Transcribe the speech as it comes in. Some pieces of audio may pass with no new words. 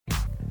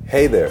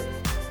Hey there.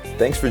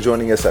 Thanks for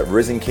joining us at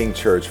Risen King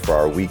Church for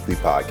our weekly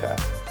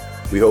podcast.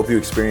 We hope you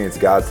experience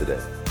God today.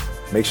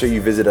 Make sure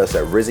you visit us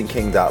at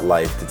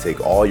risenking.life to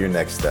take all your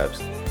next steps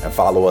and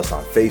follow us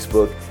on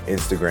Facebook,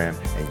 Instagram,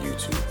 and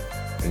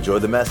YouTube. Enjoy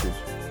the message.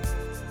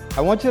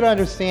 I want you to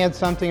understand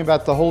something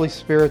about the Holy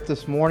Spirit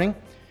this morning.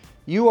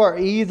 You are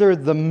either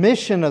the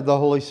mission of the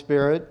Holy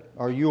Spirit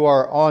or you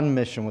are on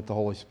mission with the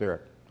Holy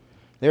Spirit.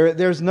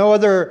 There's no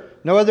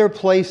other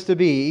place to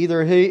be.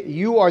 Either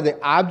you are the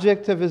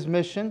object of His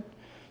mission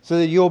so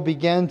that you'll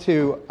begin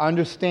to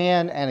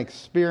understand and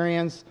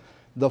experience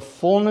the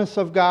fullness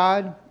of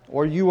God,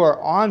 or you are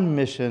on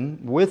mission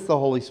with the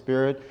Holy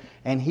Spirit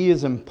and He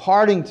is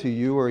imparting to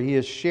you, or He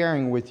is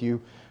sharing with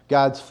you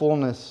God's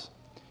fullness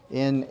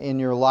in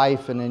your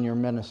life and in your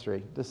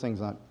ministry. This thing's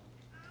not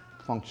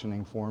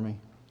functioning for me.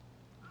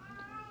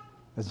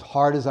 As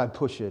hard as I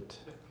push it.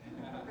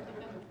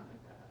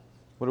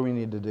 What do we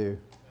need to do?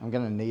 I'm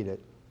going to need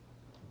it.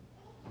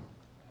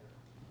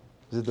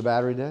 Is it the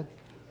battery dead?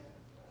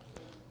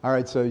 All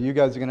right, so you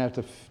guys are going to have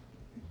to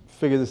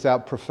figure this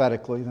out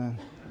prophetically then.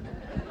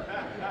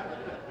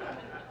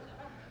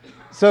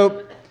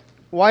 So,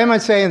 why am I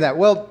saying that?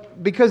 Well,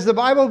 because the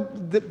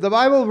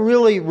Bible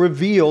really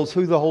reveals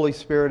who the Holy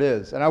Spirit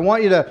is. And I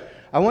want you to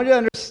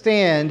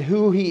understand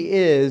who He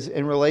is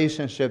in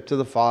relationship to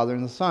the Father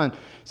and the Son.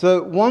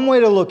 So one way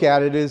to look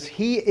at it is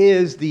He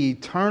is the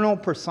eternal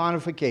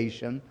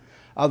personification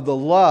of the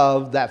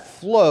love that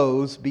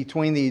flows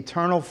between the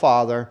eternal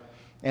Father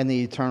and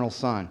the eternal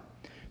Son.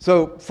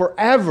 So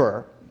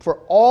forever, for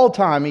all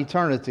time,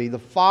 eternity, the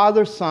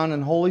Father, Son,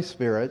 and Holy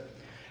Spirit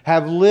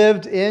have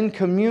lived in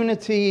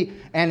community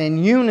and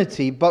in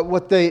unity, but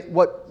what the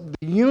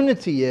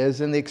unity is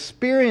and the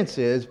experience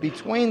is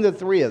between the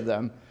three of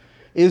them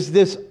is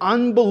this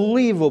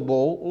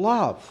unbelievable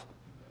love.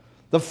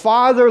 The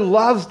Father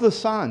loves the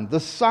Son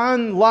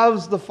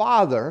loves the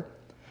Father,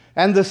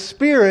 and the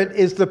Spirit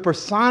is the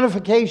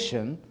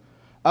personification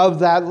of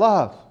that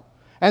love.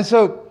 And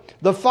so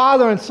the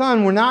Father and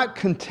Son were not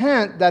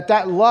content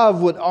that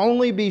love would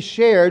only be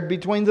shared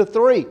between the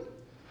three.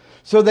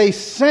 So they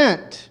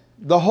sent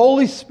the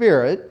Holy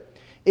Spirit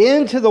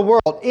into the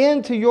world,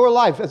 into your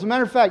life. As a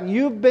matter of fact,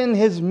 you've been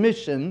His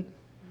mission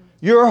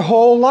your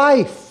whole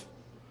life.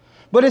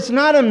 But it's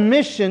not a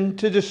mission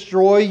to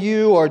destroy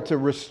you or to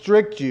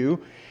restrict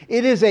you.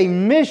 It is a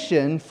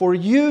mission for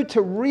you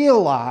to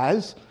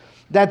realize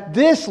that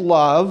this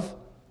love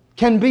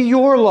can be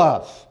your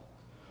love.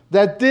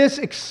 That this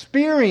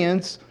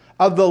experience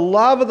of the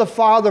love of the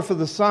Father for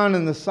the Son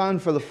and the Son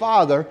for the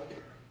Father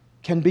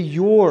can be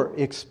your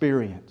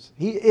experience.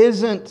 He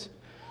isn't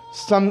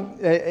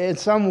in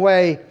some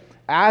way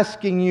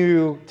asking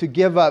you to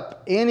give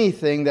up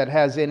anything that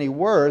has any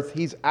worth.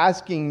 He's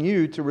asking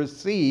you to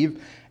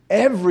receive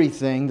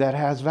everything that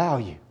has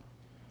value.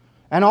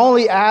 And all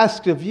He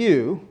asks of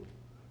you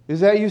is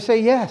that you say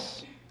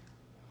yes.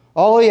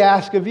 All He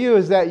asks of you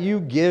is that you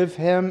give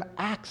Him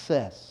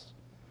access.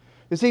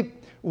 You see,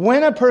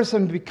 when a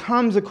person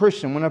becomes a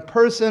Christian, when a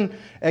person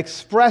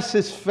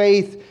expresses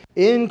faith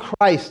in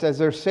Christ as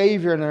their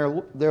Savior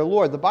and their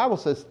Lord, the Bible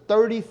says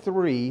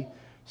 33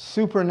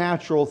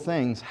 supernatural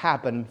things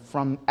happen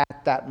from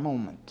at that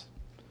moment.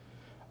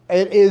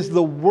 It is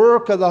the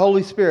work of the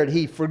Holy Spirit.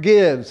 He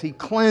forgives, He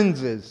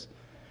cleanses,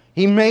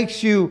 He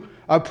makes you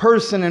a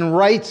person in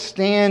right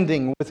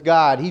standing with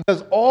God. He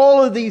does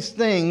all of these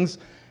things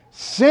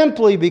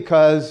simply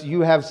because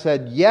you have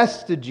said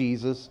yes to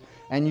Jesus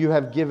and you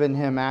have given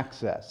Him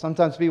access.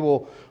 Sometimes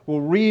people will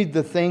read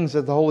the things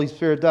that the Holy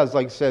Spirit does,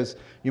 like it says,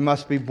 you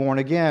must be born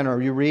again.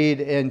 Or you read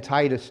in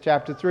Titus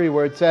chapter 3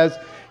 where it says,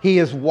 He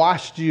has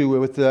washed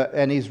you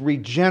and He's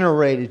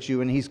regenerated you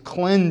and He's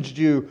cleansed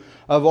you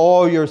of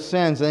all your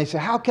sins. And they say,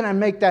 how can I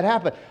make that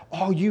happen?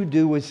 All you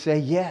do is say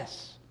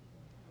yes.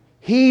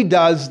 He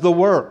does the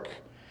work.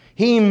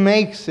 He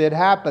makes it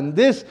happen.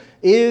 This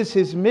is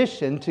His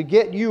mission, to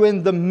get you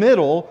in the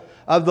middle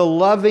of the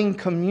loving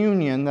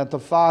communion that the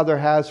Father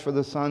has for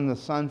the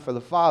Son for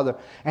the Father.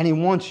 And He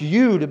wants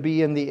you to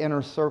be in the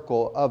inner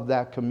circle of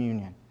that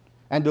communion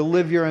and to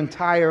live your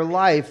entire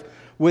life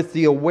with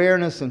the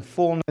awareness and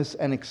fullness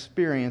and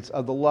experience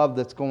of the love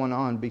that's going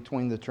on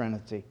between the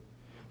Trinity.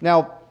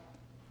 Now,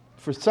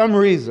 for some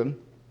reason,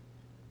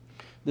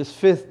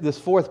 this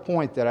fourth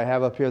point that I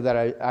have up here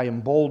that I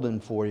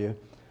emboldened for you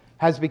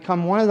has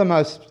become one of the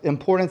most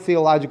important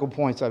theological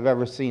points I've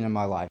ever seen in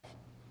my life.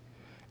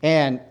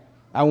 And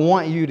I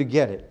want you to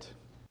get it.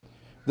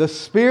 The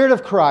Spirit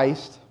of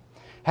Christ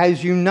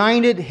has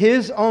united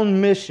His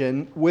own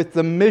mission with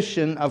the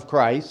mission of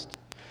Christ,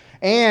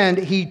 and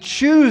He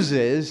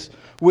chooses,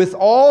 with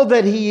all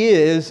that He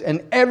is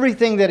and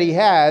everything that He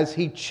has,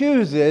 He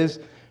chooses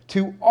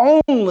to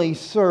only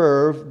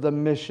serve the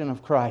mission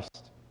of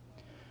Christ.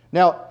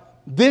 Now,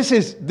 this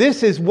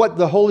is what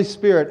the Holy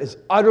Spirit is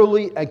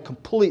utterly and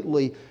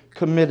completely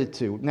committed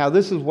to. Now,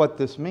 this is what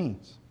this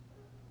means.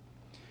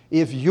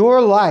 If your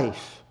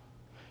life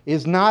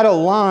is not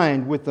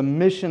aligned with the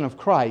mission of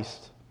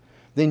Christ,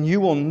 then you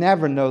will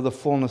never know the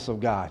fullness of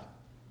God.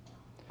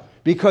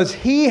 Because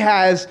He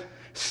has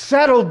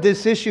settled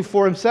this issue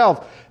for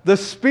himself. The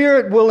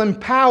Spirit will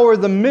empower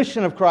the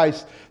mission of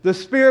Christ. The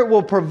Spirit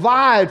will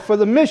provide for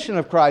the mission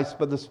of Christ,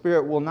 but the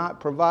Spirit will not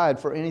provide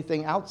for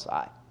anything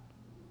outside.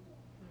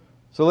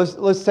 So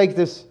let's take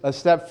this a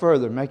step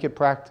further, make it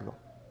practical.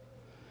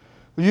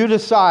 You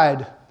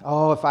decide,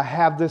 if I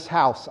have this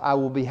house, I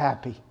will be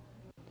happy.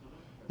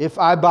 If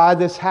I buy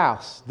this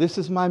house, this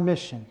is my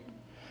mission.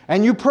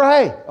 And you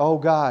pray, oh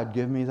God,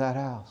 give me that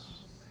house.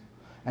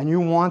 And you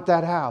want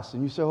that house.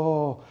 And you say,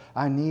 oh,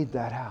 I need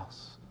that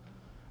house.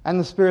 And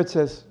the Spirit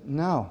says,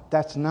 no,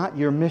 that's not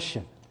your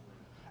mission.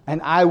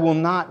 And I will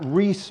not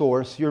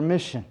resource your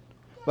mission.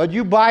 But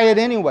you buy it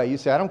anyway. You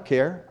say, I don't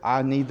care.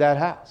 I need that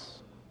house.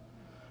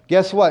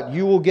 Guess what?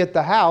 You will get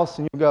the house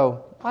and you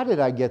go, why did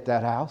I get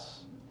that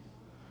house?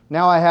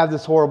 Now I have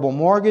this horrible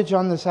mortgage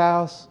on this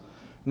house.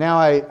 Now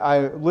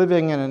I'm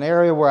living in an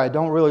area where I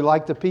don't really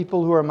like the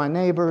people who are my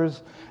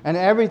neighbors. And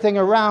everything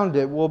around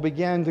it will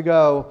begin to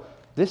go,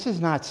 this is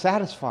not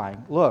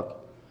satisfying. Look,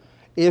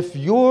 if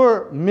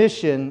your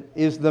mission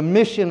is the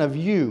mission of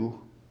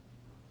you,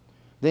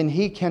 then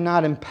He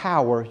cannot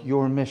empower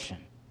your mission.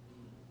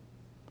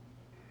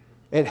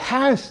 It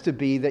has to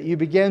be that you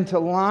begin to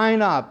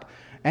line up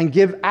and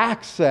give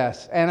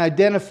access and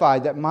identify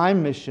that my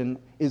mission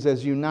is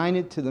as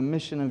united to the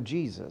mission of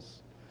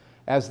Jesus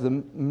as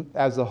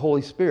the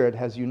Holy Spirit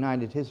has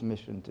united His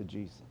mission to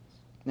Jesus.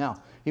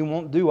 Now, He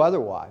won't do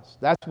otherwise.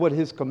 That's what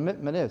His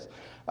commitment is.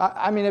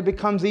 I mean, it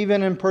becomes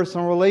even in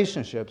personal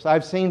relationships.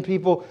 I've seen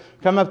people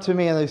come up to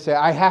me and they say,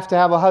 I have to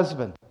have a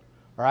husband,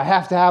 or I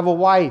have to have a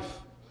wife.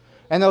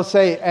 And they'll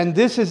say, and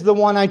this is the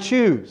one I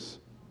choose.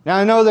 Now,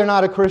 I know they're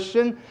not a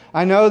Christian.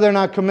 I know they're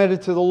not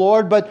committed to the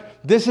Lord, but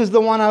this is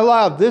the one I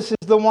love. This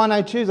is the one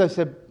I choose. I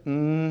said,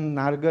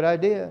 not a good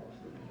idea.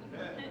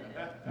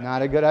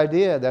 Not a good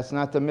idea. That's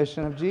not the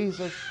mission of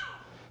Jesus.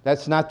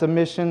 That's not the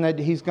mission that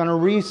He's going to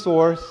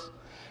resource.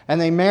 And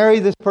they marry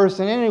this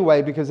person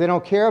anyway because they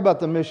don't care about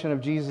the mission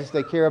of Jesus.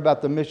 They care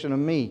about the mission of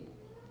me.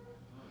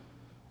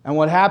 And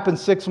what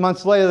happens 6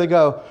 months later, they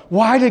go,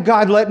 why did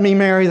God let me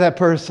marry that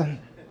person?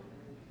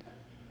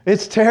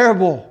 It's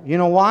terrible. You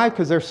know why?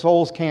 Because their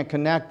souls can't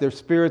connect. Their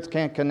spirits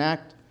can't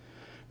connect.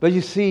 But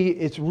you see,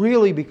 it's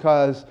really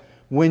because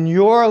when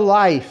your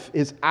life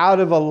is out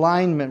of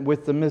alignment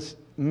with the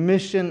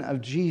mission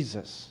of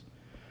Jesus,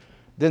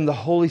 then the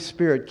Holy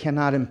Spirit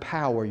cannot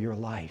empower your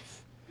life.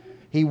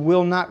 He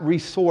will not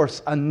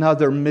resource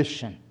another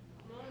mission.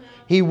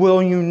 He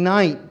will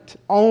unite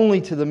only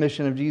to the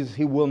mission of Jesus.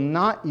 He will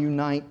not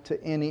unite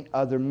to any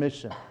other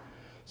mission.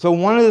 So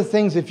one of the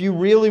things, if you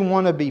really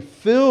want to be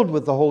filled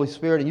with the Holy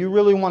Spirit and you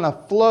really want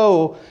to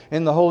flow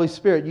in the Holy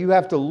Spirit, you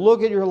have to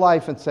look at your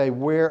life and say,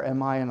 where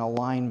am I in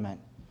alignment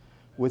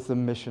with the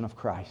mission of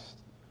Christ?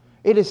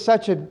 It is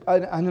such an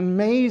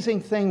amazing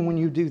thing when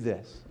you do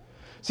this.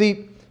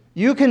 See,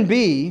 you can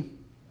be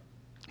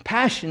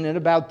passionate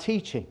about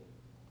teaching.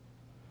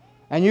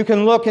 And you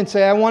can look and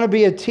say, I want to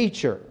be a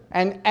teacher.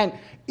 And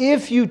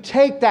if you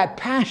take that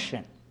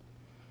passion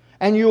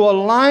and you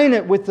align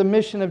it with the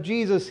mission of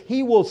Jesus,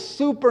 He will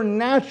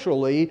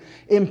supernaturally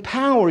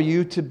empower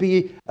you to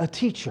be a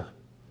teacher.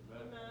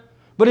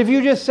 But if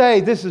you just say,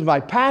 this is my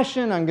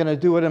passion, I'm going to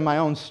do it in my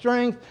own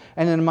strength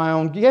and in my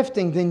own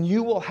gifting, then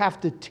you will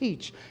have to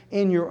teach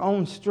in your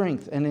own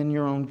strength and in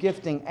your own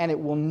gifting, and it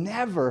will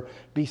never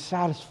be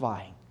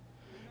satisfying.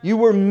 You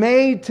were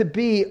made to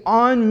be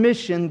on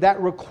mission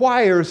that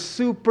requires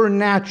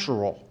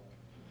supernatural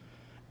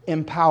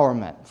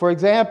empowerment. For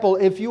example,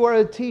 if you are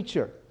a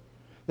teacher,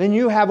 then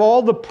you have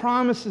all the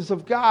promises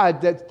of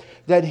God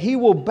that He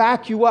will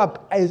back you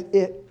up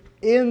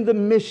in the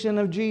mission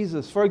of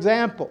Jesus. For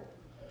example,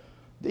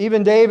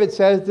 even David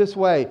says this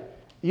way,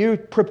 you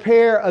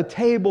prepare a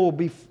table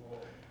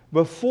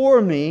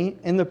before me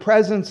in the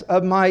presence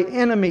of my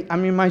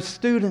my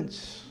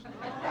students.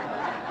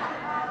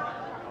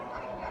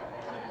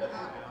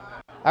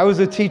 I was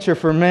a teacher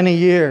for many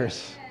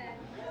years.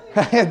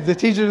 The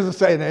teachers were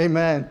saying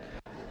amen.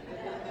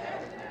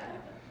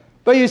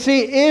 But you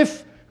see,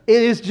 if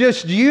it is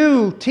just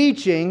you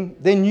teaching,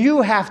 then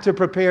you have to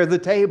prepare the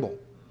table.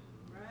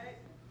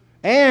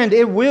 And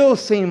it will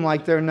seem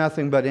like they're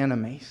nothing but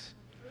enemies.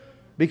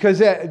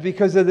 Because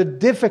of the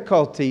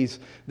difficulties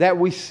that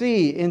we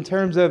see in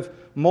terms of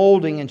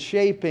molding and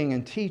shaping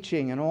and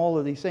teaching and all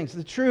of these things.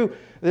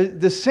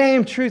 The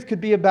same truth could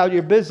be about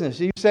your business.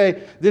 You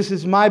say, this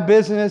is my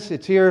business.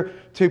 It's here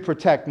to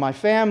protect my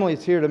family.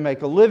 It's here to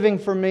make a living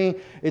for me.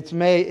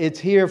 It's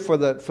here for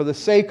the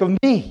sake of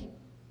me.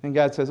 And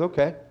God says,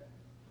 okay,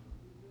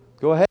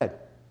 go ahead,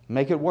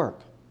 make it work.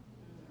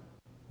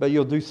 But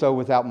you'll do so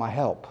without my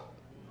help.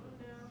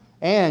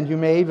 And you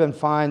may even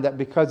find that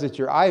because it's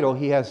your idol,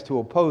 He has to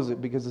oppose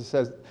it because it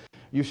says,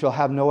 you shall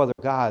have no other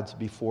gods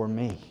before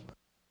me.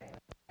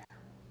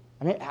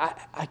 I mean,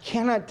 I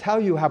cannot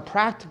tell you how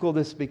practical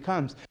this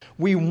becomes.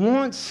 We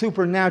want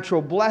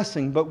supernatural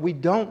blessing, but we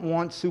don't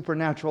want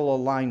supernatural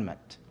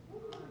alignment.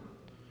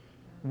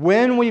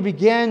 When we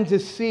begin to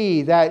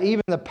see that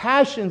even the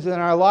passions in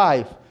our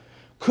life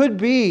could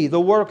be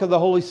the work of the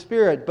Holy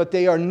Spirit, but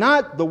they are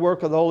not the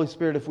work of the Holy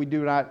Spirit if we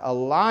do not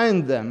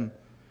align them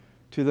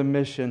to the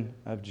mission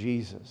of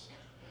Jesus.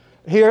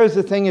 Here's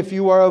the thing, if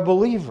you are a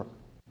believer.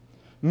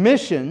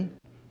 Mission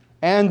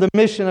and the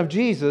mission of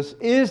Jesus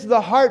is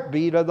the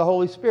heartbeat of the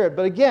Holy Spirit.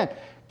 But again,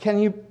 can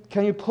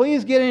you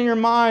please get in your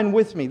mind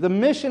with me? The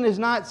mission is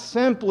not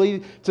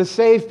simply to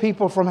save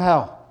people from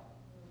hell.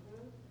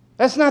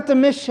 That's not the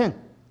mission.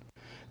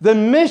 The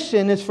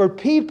mission is for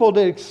people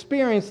to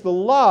experience the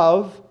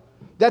love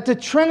that the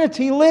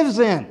Trinity lives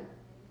in.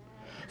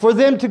 For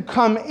them to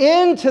come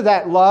into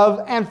that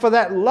love and for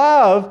that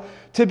love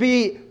to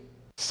be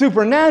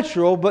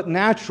supernatural but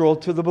natural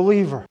to the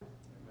believer.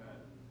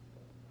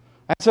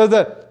 And so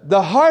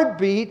the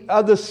heartbeat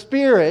of the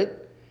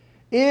Spirit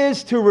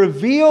is to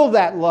reveal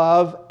that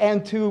love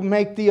and to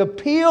make the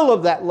appeal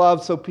of that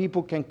love so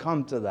people can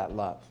come to that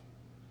love.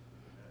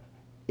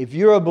 If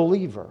you're a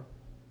believer,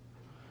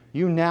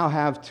 you now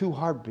have two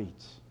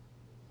heartbeats.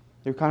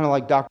 They're kind of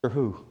like Doctor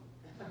Who.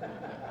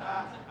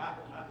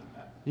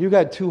 You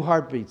got two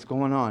heartbeats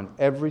going on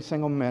every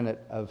single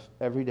minute of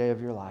every day of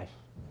your life.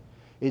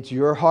 It's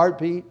your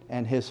heartbeat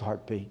and His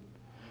heartbeat.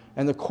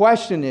 And the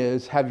question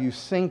is, have you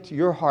synced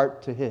your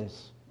heart to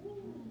His?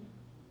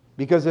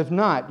 Because if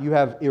not, you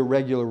have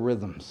irregular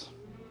rhythms.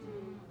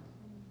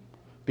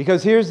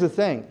 Because here's the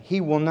thing, He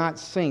will not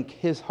sync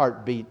His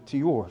heartbeat to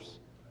yours.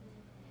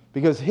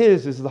 Because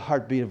His is the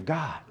heartbeat of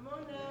God.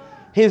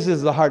 His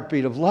is the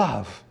heartbeat of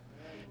love.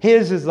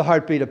 His is the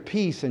heartbeat of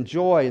peace and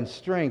joy and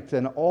strength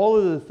and all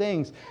of the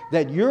things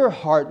that your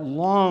heart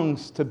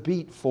longs to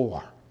beat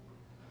for.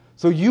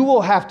 So you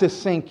will have to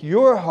sync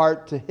your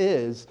heart to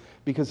His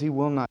because He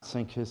will not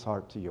sync His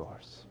heart to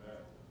yours.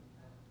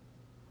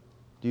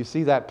 Do you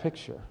see that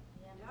picture?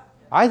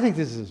 I think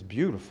this is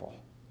beautiful.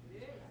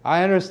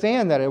 I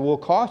understand that it will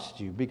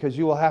cost you because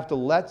you will have to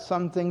let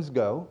some things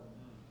go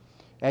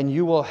and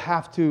you will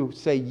have to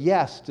say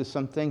yes to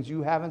some things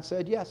you haven't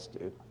said yes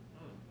to.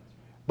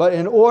 But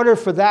in order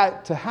for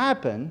that to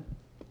happen,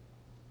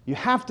 you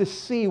have to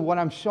see what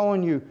I'm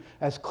showing you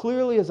as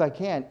clearly as I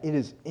can. It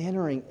is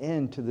entering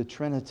into the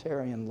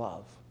Trinitarian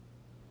love.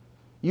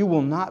 You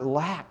will not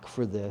lack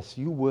for this.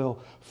 You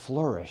will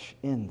flourish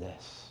in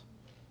this.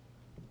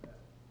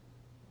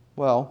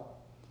 Well,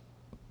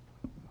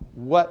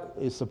 what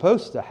is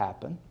supposed to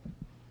happen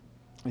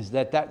is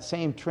that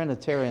same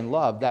Trinitarian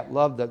love, that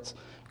love that's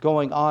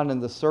going on in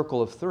the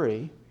circle of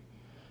three,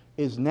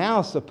 is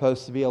now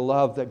supposed to be a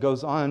love that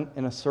goes on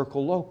in a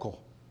circle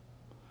local.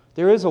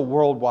 There is a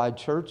worldwide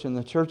church, and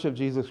the Church of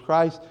Jesus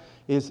Christ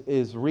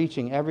is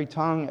reaching every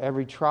tongue,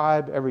 every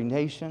tribe, every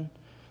nation.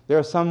 There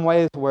are some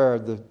ways where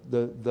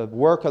the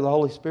work of the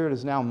Holy Spirit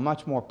is now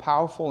much more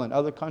powerful in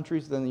other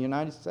countries than the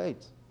United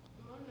States.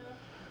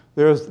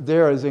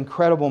 There is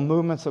incredible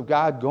movements of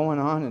God going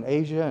on in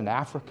Asia and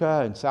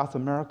Africa and South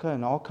America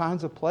and all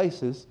kinds of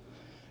places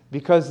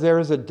because there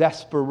is a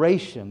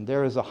desperation,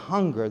 there is a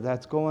hunger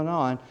that's going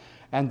on,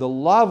 and the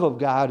love of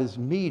God is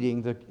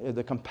meeting,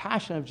 the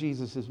compassion of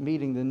Jesus is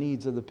meeting the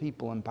needs of the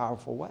people in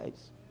powerful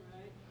ways.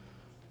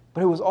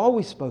 But it was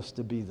always supposed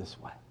to be this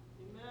way.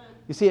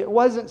 You see, it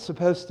wasn't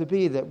supposed to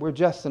be that we're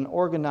just an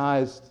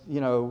organized,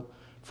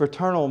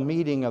 fraternal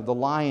meeting of the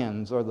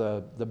Lions or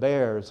the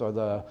Bears or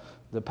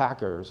the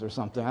Packers or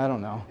something. I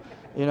don't know.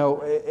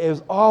 It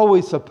was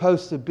always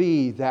supposed to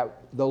be that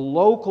the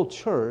local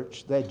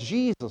church that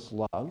Jesus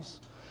loves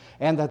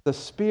and that the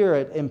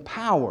Spirit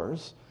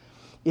empowers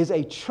is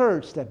a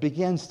church that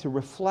begins to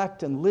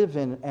reflect and live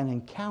in and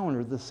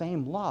encounter the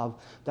same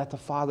love that the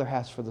Father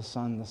has for the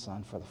Son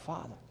for the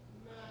Father.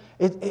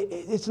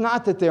 It's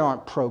not that there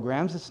aren't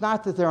programs. It's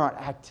not that there aren't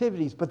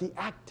activities, but the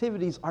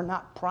activities are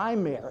not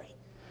primary.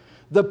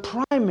 The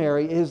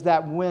primary is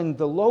that when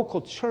the local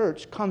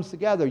church comes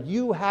together,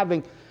 you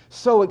having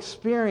so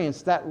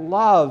experienced that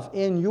love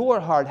in your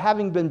heart,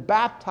 having been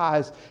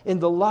baptized in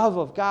the love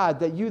of God,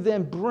 that you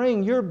then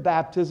bring your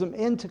baptism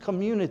into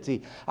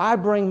community. I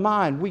bring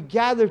mine. We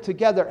gather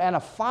together and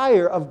a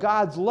fire of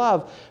God's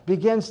love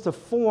begins to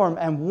form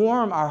and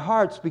warm our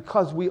hearts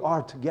because we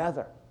are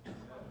together.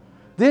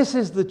 This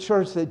is the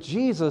church that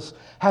Jesus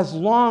has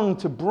longed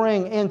to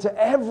bring into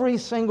every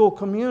single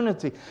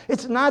community.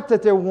 It's not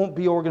that there won't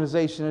be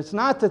organization. It's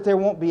not that there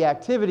won't be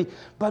activity.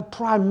 But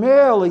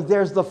primarily,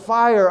 there's the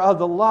fire of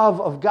the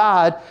love of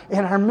God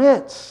in our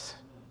midst.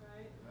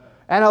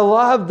 And a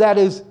love that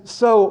is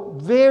so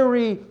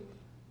very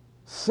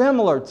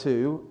similar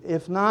to,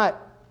 if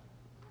not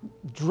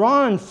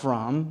drawn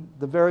from,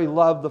 the very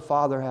love the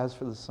Father has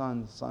for the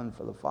Son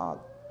for the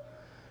Father.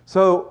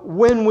 So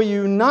when we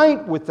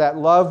unite with that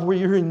love, we're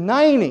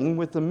uniting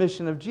with the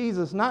mission of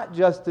Jesus, not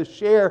just to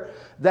share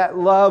that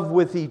love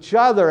with each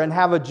other and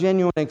have a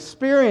genuine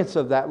experience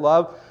of that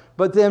love,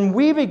 but then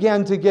we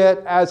begin to get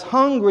as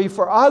hungry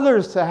for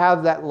others to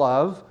have that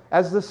love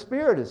as the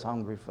Spirit is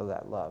hungry for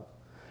that love,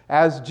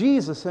 as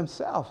Jesus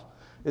Himself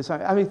is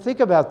hungry. I mean, think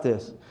about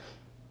this.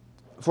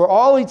 For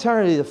all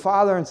eternity, the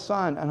Father and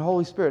Son and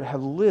Holy Spirit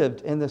have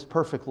lived in this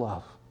perfect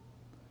love.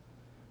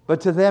 But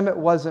to them it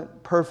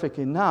wasn't perfect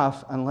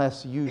enough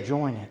unless you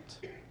join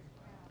it.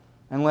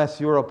 unless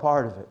you're a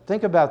part of it.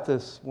 Think about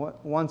this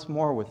once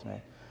more with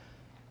me.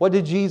 What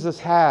did Jesus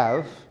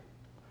have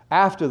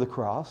after the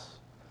cross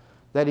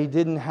that he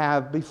didn't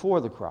have before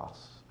the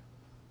cross?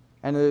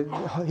 And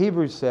the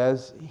Hebrews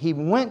says he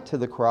went to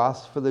the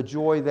cross for the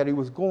joy that he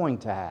was going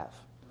to have.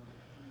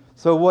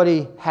 So what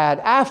he had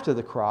after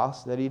the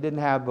cross that he didn't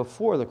have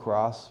before the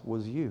cross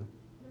was you.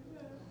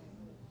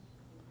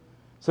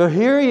 So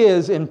here he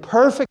is in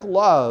perfect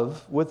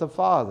love with the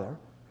Father,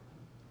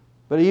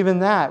 but even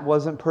that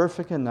wasn't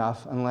perfect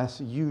enough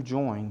unless you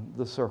joined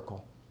the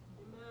circle.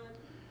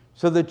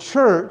 So the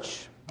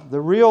church, the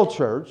real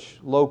church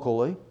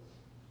locally,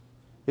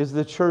 is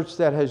the church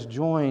that has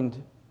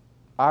joined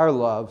our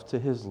love to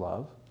his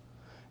love,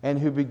 and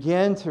who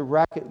begin to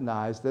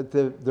recognize that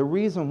the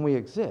reason we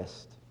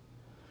exist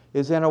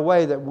is in a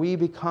way that we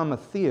become a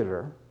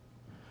theater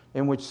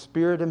in which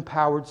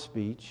Spirit-empowered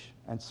speech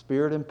and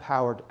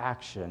Spirit-empowered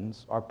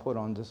actions are put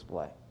on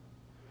display.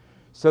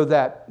 So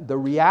that the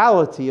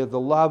reality of the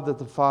love that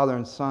the Father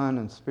and Son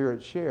and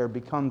Spirit share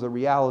becomes a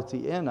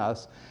reality in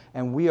us,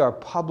 and we are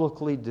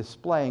publicly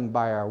displaying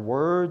by our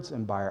words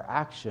and by our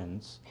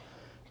actions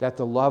that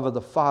the love of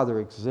the Father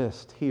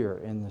exists here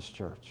in this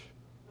church.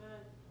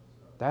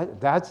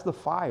 That's the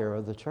fire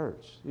of the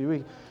church.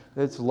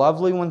 It's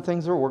lovely when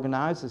things are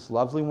organized. It's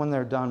lovely when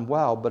they're done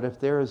well. But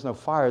if there is no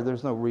fire,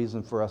 there's no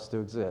reason for us to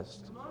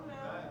exist.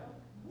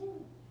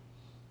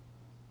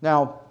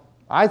 Now,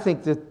 I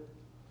think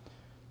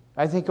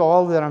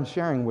all that I'm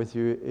sharing with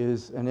you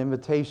is an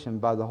invitation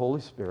by the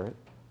Holy Spirit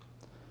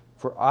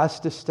for us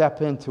to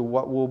step into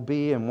what will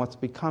be and what's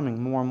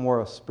becoming more and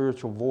more a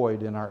spiritual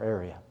void in our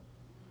area.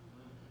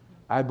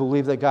 I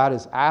believe that God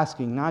is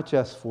asking not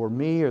just for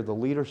me or the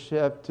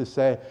leadership to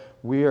say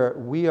we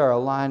are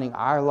aligning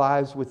our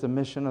lives with the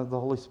mission of the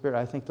Holy Spirit.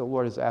 I think the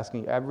Lord is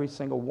asking every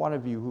single one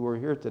of you who are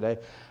here today.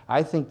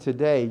 I think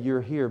today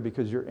you're here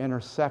because you're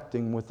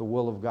intersecting with the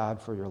will of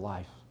God for your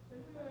life.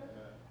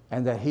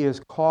 And that he is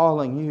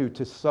calling you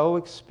to so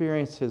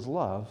experience his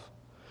love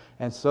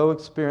and so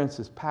experience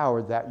his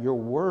power that your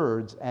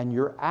words and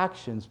your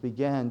actions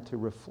begin to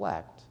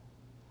reflect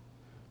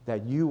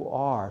that you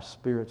are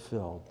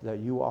Spirit-filled, that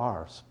you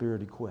are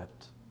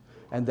Spirit-equipped,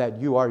 and that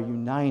you are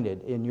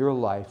united in your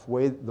life,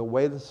 the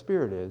way the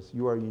Spirit is,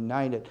 you are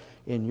united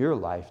in your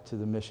life to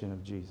the mission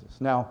of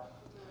Jesus. Now,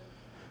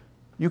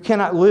 you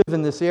cannot live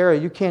in this area,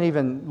 you can't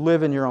even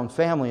live in your own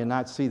family and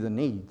not see the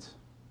needs.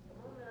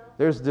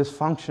 There's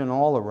dysfunction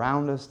all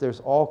around us. There's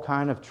all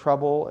kind of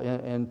trouble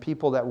in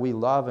people that we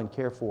love and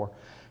care for.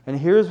 And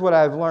here's what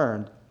I've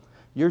learned.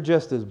 You're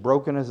just as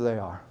broken as they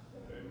are.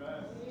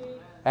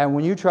 And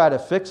when you try to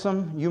fix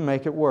them, you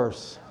make it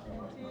worse.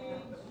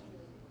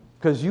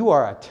 Because you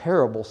are a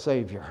terrible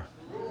Savior.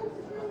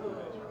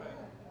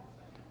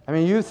 I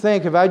mean, you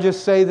think if I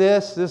just say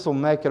this will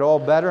make it all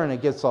better, and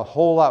it gets a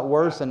whole lot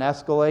worse and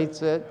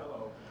escalates it.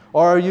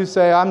 Or you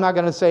say, I'm not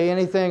going to say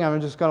anything, I'm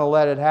just going to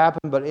let it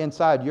happen, but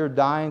inside you're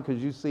dying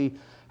because you see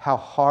how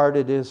hard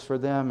it is for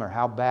them or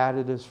how bad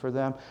it is for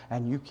them,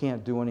 and you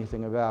can't do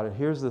anything about it.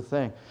 Here's the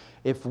thing.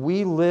 If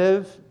we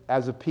live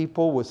as a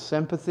people with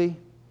sympathy,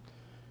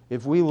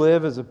 if we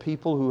live as a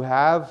people who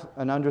have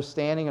an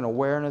understanding and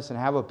awareness and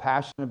have a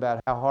passion about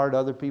how hard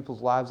other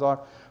people's lives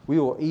are, we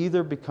will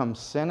either become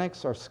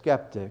cynics or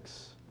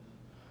skeptics,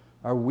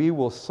 or we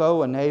will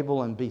so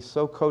enable and be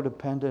so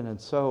codependent and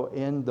so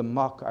in the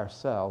muck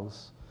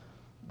ourselves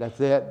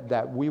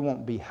that we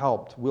won't be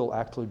helped. We'll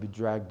actually be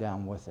dragged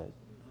down with it.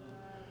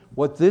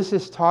 What this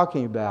is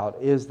talking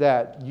about is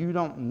that you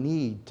don't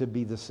need to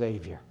be the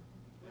Savior.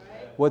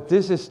 What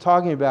this is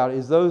talking about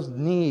is those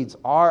needs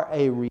are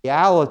a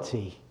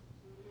reality.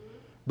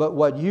 But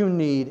what you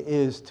need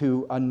is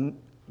to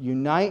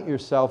unite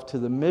yourself to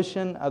the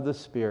mission of the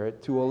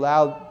Spirit, to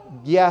allow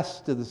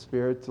yes to the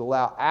Spirit, to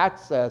allow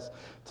access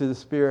to the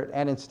Spirit,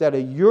 and instead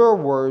of your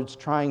words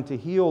trying to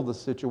heal the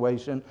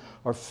situation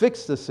or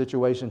fix the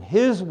situation,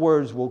 His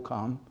words will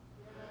come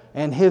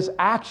and His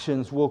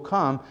actions will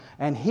come,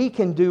 and He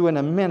can do in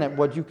a minute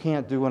what you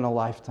can't do in a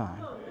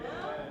lifetime.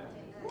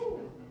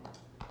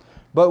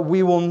 But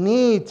we will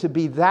need to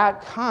be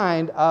that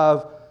kind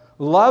of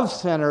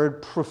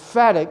love-centered,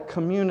 prophetic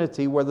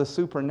community where the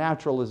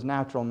supernatural is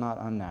natural, not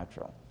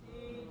unnatural.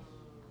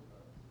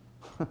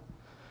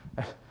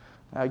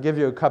 I'll give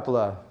you a couple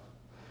of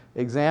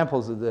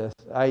examples of this.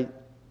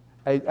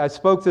 I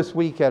spoke this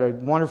week at a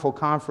wonderful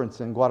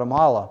conference in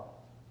Guatemala.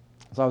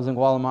 So I was in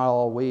Guatemala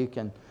all week,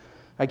 and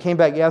I came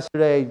back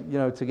yesterday,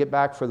 to get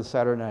back for the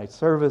Saturday night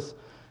service.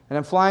 And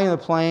I'm flying the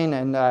plane,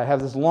 and I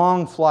have this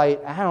long flight.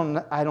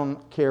 I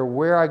don't care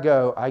where I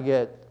go, I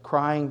get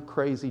crying,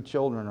 crazy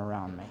children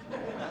around me.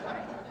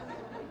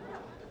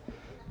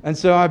 And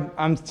so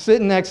I'm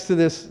sitting next to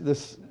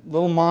this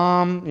little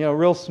mom,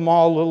 real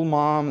small little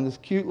mom, and this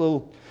cute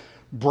little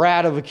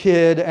brat of a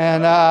kid.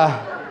 And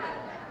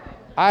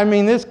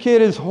this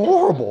kid is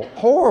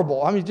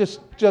horrible. I mean,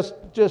 just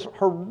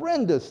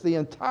horrendous. The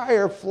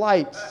entire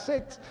flight,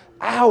 6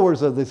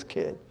 hours of this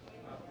kid.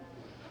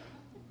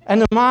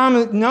 And the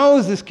mom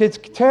knows this kid's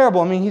terrible.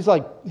 I mean,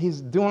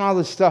 he's doing all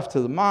this stuff to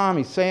the mom.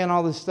 He's saying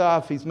all this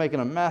stuff. He's making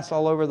a mess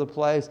all over the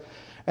place.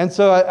 And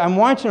so I'm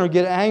watching her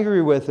get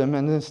angry with him.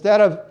 And instead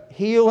of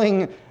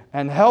healing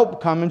and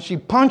help coming, she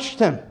punched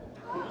him.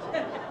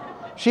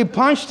 She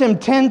punched him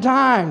 10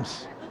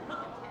 times.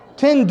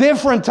 10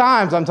 different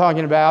times I'm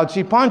talking about.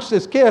 She punched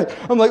this kid.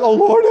 I'm like, oh,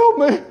 Lord, help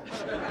me.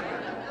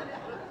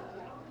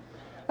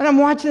 And I'm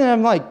watching and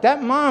I'm like,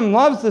 that mom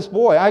loves this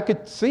boy. I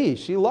could see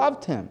she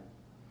loved him.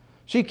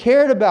 She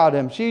cared about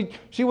him.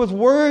 She was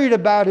worried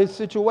about his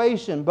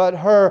situation, but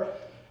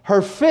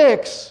her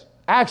fix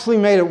actually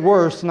made it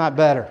worse, not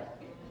better.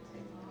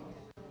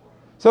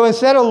 So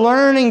instead of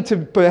learning to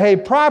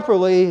behave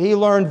properly, he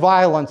learned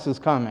violence is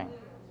coming.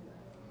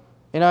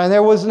 And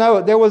there was no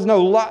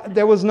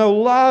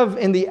love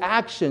in the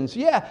actions.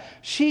 Yeah,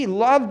 she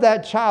loved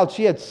that child.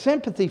 She had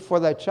sympathy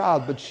for that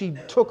child, but she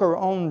took her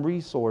own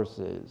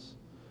resources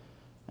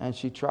and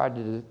she tried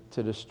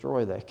to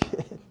destroy that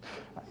kid.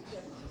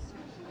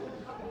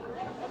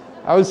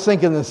 I was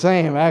thinking the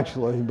same,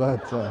 actually,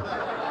 but I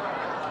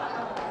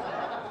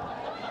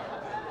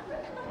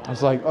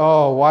was like,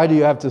 oh, why do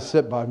you have to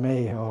sit by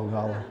me? Oh,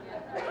 golly.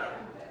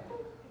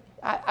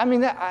 I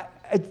mean,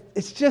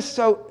 it's just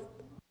so,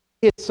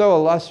 it's so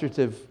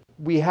illustrative.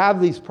 We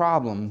have these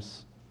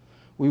problems.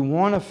 We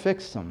want to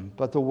fix them,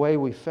 but the way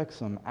we fix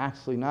them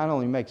actually not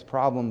only makes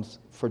problems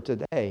for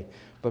today,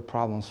 but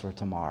problems for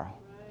tomorrow.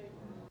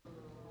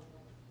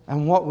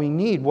 And what we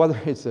need, whether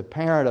it's a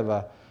parent of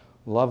a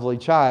lovely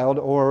child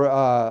or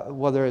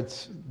whether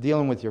it's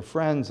dealing with your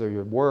friends or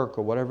your work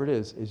or whatever it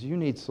is you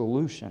need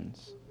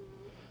solutions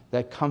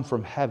that come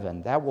from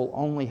heaven. That will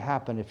only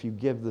happen if you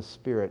give the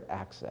Spirit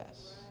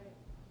access.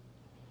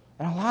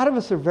 And a lot of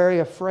us are very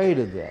afraid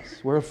of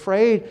this. We're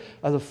afraid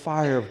of the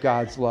fire of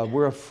God's love.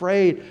 We're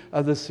afraid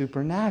of the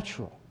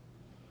supernatural.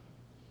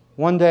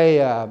 One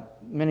day,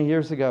 many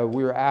years ago,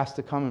 we were asked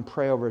to come and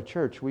pray over a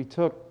church.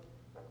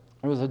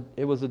 It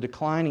was a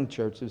declining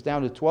church. It was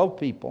down to 12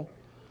 people.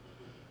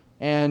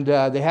 And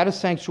they had a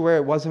sanctuary.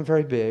 It wasn't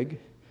very big.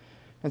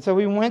 And so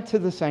we went to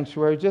the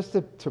sanctuary just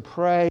to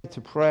pray,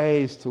 to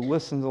praise, to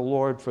listen to the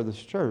Lord for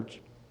this church.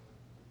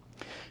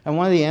 And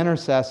one of the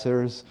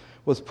intercessors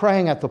was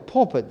praying at the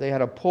pulpit. They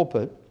had a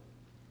pulpit.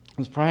 He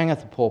was praying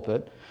at the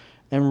pulpit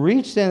and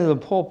reached into the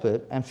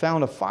pulpit and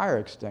found a fire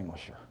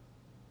extinguisher.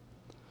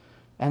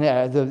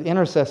 And the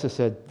intercessor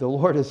said, the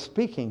Lord is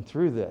speaking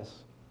through this.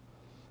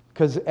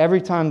 Because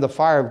every time the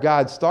fire of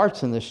God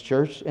starts in this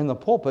church, in the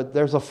pulpit,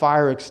 there's a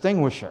fire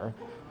extinguisher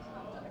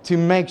to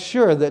make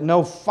sure that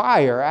no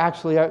fire,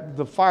 actually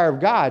the fire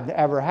of God,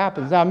 ever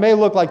happens. Now, it may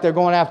look like they're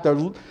going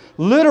after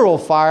literal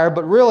fire,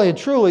 but really and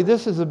truly,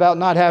 this is about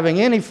not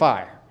having any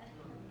fire.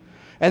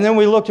 And then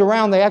we looked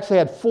around, they actually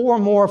had 4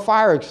 more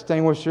fire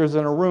extinguishers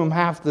in a room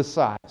half the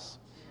size.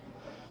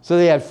 So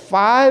they had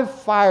 5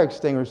 fire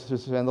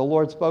extinguishers, and the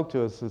Lord spoke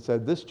to us and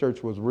said, this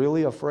church was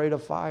really afraid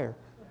of fire.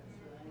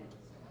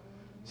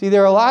 See,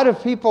 there are a lot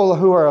of people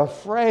who are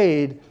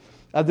afraid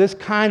of this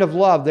kind of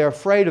love. They're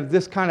afraid of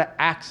this kind of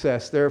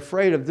access. They're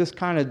afraid of this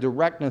kind of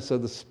directness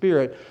of the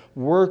Spirit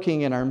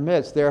working in our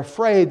midst. They're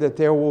afraid that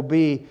there will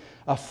be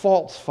a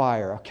false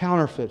fire, a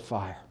counterfeit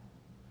fire.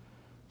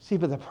 See,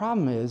 but the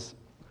problem is,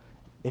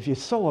 if you're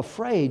so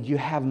afraid, you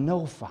have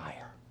no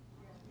fire.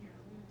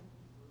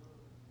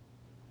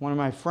 One of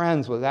my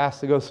friends was asked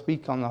to go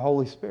speak on the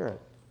Holy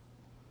Spirit.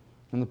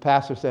 And the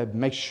pastor said,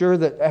 make sure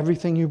that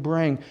everything you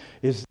bring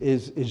is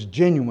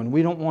genuine.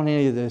 We don't want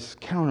any of this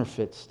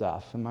counterfeit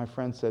stuff. And my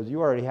friend says, you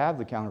already have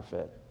the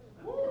counterfeit.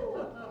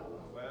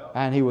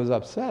 And he was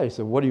upset. He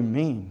said, what do you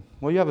mean?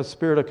 Well, you have a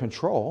spirit of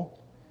control.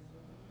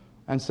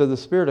 And so the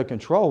spirit of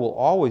control will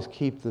always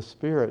keep the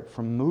Spirit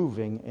from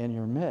moving in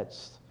your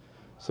midst.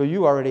 So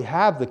you already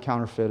have the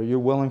counterfeit, or you're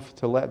willing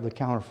to let the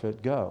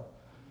counterfeit go.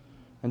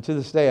 And to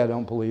this day, I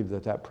don't believe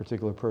that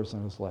particular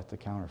person has let the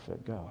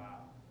counterfeit go.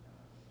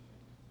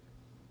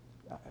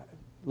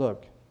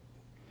 Look,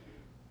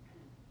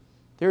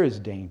 there is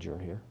danger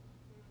here.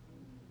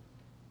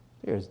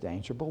 There is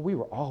danger, but we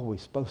were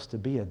always supposed to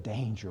be a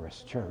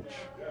dangerous church.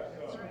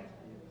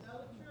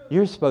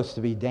 You're supposed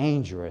to be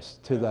dangerous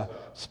to the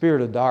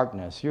spirit of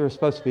darkness. You're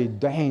supposed to be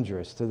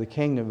dangerous to the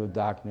kingdom of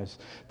darkness.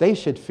 They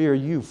should fear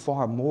you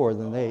far more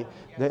than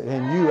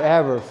you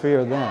ever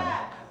fear them.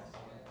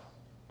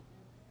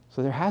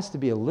 So there has to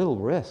be a little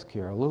risk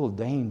here, a little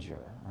danger,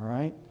 all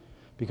right?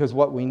 Because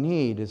what we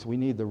need is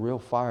the real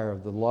fire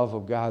of the love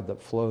of God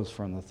that flows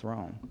from the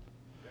throne.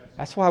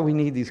 That's why we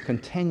need these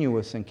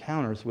continuous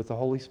encounters with the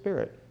Holy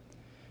Spirit.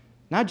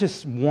 Not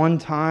just one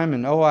time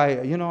and,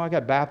 I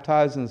got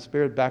baptized in the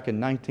Spirit back in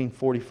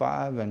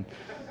 1945 and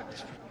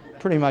it's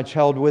pretty much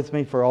held with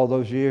me for all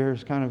those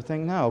years kind of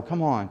thing. No,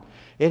 come on.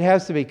 It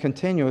has to be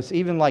continuous,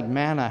 even like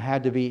manna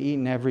had to be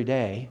eaten every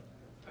day.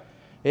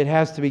 It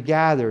has to be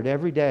gathered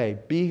every day.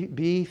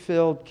 Be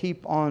filled,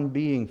 keep on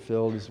being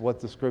filled is what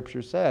the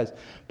Scripture says.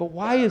 But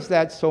why is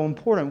that so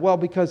important? Well,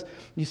 because,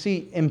 you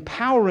see,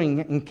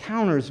 empowering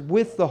encounters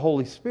with the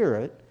Holy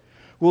Spirit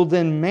will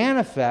then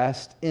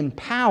manifest in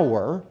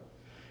power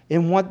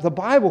in what the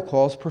Bible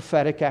calls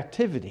prophetic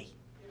activity.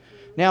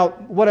 Now,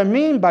 what I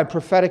mean by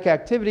prophetic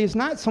activity is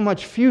not so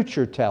much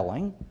future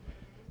telling.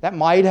 That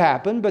might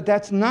happen, but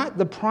that's not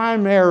the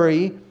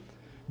primary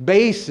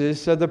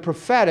basis of the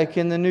prophetic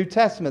in the New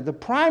Testament. The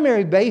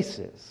primary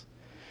basis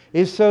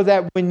is so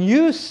that when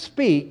you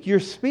speak, you're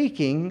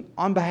speaking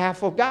on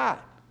behalf of God.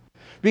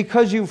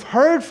 Because you've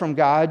heard from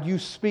God, you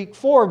speak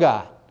for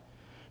God.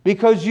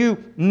 Because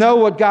you know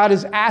what God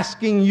is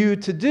asking you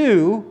to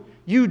do,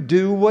 you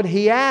do what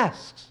He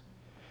asks.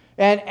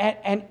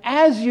 And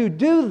as you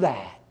do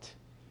that,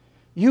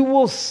 you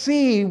will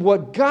see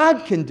what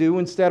God can do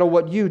instead of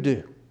what you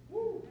do.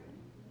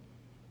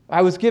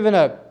 I was given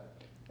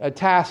a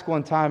task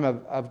one time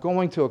of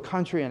going to a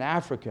country in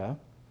Africa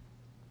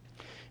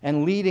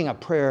and leading a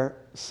prayer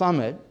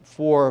summit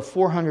for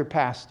 400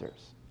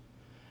 pastors.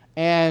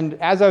 And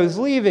as I was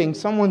leaving,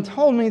 someone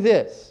told me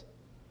this: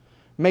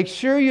 make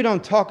sure you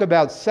don't talk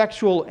about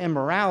sexual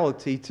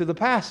immorality to the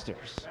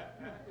pastors.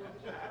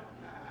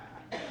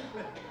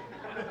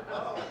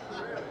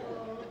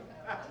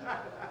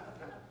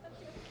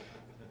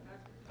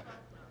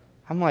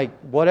 I'm like,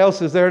 what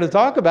else is there to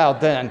talk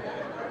about then?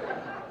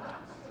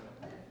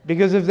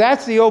 Because if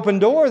that's the open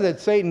door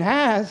that Satan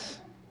has,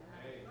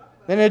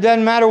 then it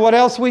doesn't matter what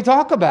else we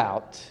talk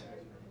about.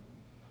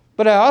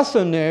 But I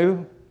also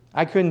knew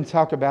I couldn't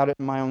talk about it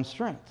in my own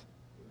strength.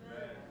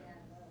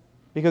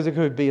 Because it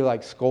could be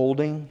like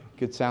scolding. It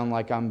could sound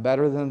like I'm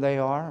better than they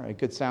are. It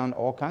could sound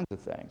all kinds of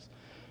things.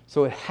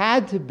 So it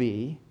had to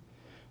be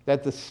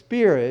that the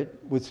Spirit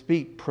would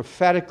speak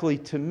prophetically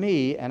to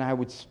me and I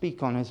would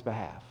speak on His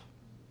behalf.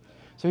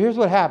 So here's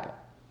what happened.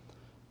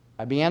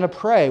 I began to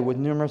pray with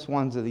numerous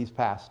ones of these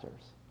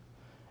pastors.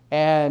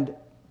 And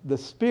the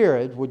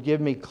Spirit would give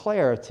me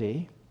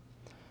clarity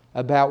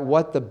about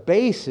what the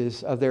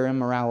basis of their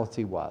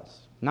immorality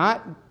was.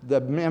 Not the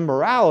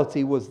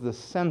immorality was the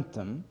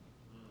symptom.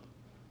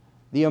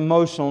 The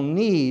emotional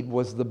need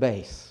was the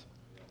base.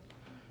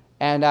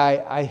 And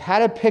I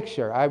had a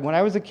picture. When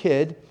I was a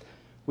kid,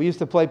 we used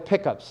to play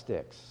pickup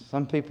sticks.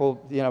 Some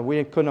people,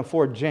 we couldn't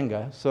afford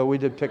Jenga, so we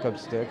did pickup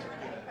sticks.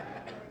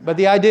 But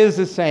the idea is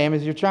the same.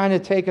 As you're trying to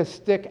take a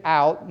stick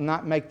out,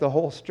 not make the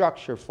whole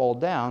structure fall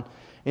down.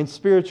 In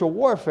spiritual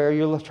warfare,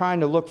 you're trying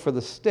to look for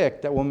the stick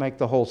that will make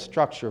the whole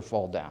structure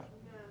fall down.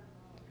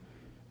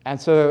 And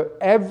so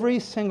every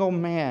single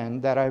man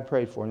that I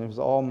prayed for, and it was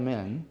all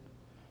men,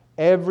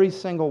 every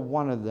single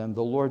one of them,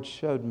 the Lord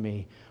showed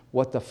me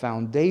what the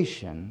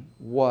foundation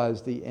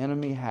was the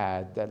enemy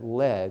had that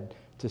led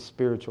to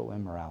spiritual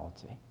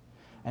immorality.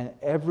 And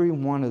every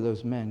one of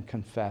those men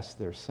confessed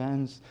their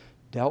sins,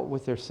 dealt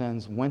with their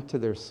sins, went to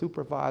their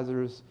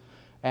supervisors,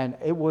 and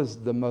it was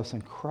the most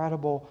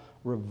incredible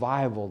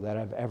revival that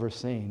I've ever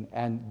seen.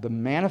 And the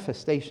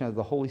manifestation of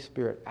the Holy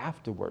Spirit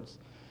afterwards,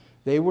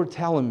 they were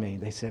telling me,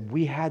 they said,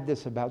 we had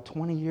this about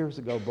 20 years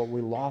ago, but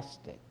we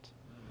lost it.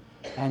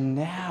 And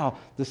now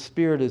the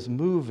Spirit is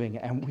moving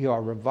and we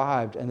are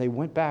revived. And they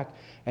went back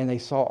and they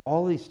saw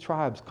all these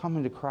tribes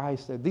coming to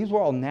Christ. These were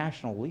all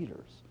national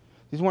leaders.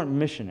 These weren't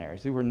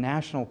missionaries. They were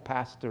national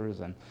pastors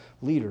and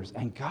leaders.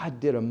 And God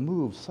did a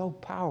move so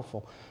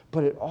powerful.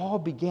 But it all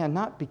began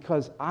not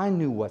because I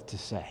knew what to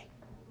say.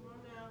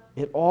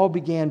 It all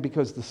began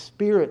because the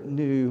Spirit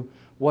knew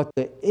what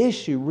the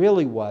issue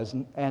really was.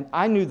 And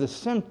I knew the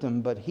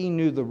symptom, but He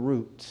knew the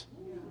root.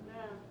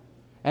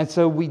 And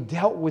so we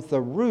dealt with the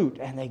root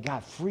and they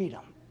got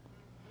freedom.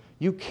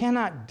 You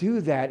cannot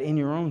do that in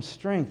your own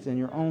strength, in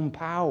your own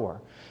power.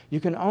 You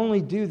can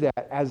only do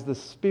that as the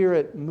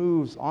Spirit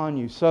moves on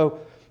you. So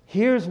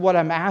here's what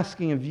I'm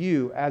asking of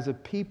you as a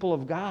people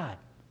of God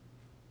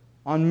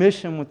on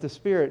mission with the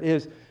Spirit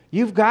is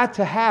you've got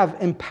to have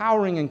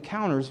empowering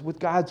encounters with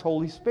God's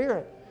Holy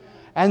Spirit.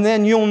 And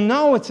then you'll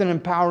know it's an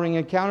empowering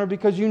encounter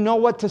because you know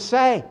what to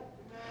say.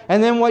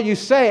 And then what you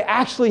say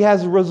actually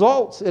has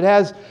results. It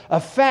has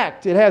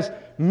effect. It has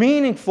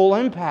meaningful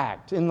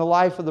impact in the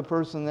life of the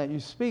person that you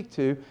speak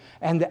to.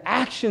 And the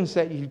actions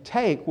that you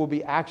take will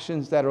be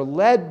actions that are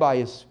led by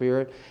His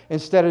Spirit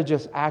instead of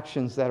just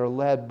actions that are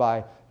led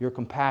by your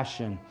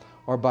compassion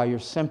or by your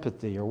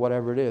sympathy or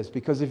whatever it is.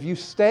 Because if you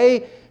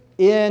stay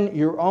in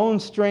your own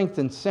strength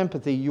and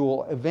sympathy, you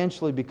will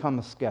eventually become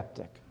a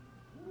skeptic.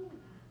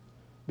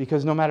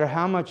 Because no matter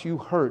how much you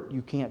hurt,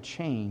 you can't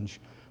change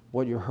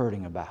what you're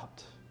hurting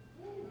about.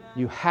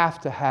 You have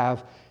to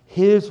have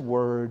His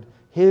Word,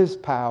 His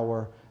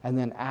power, and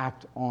then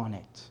act on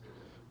it.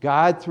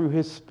 God, through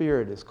His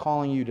Spirit, is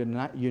calling you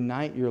to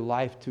unite your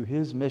life to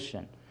His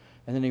mission.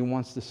 And then He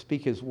wants to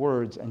speak His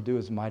words and do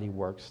His mighty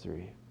works through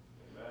you.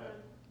 Amen.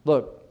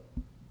 Look,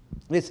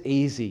 it's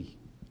easy.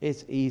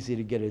 It's easy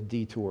to get a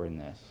detour in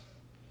this.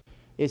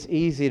 It's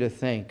easy to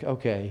think,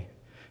 okay,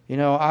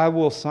 I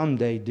will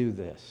someday do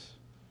this.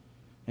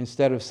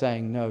 Instead of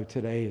saying, no,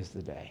 today is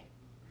the day.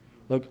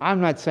 Look,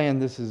 I'm not saying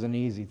this is an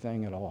easy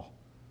thing at all.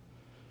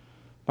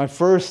 My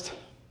first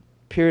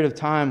period of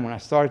time when I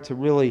started to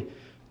really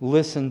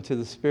listen to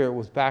the Spirit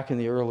was back in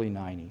the early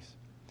 90s.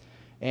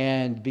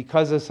 And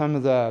because of some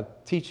of the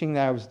teaching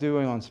that I was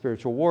doing on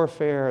spiritual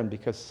warfare, and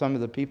because some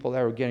of the people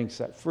that were getting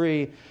set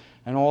free,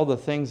 and all the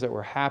things that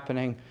were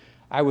happening,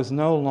 I was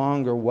no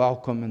longer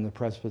welcome in the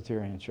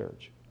Presbyterian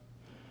church.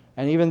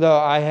 And even though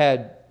I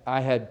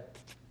had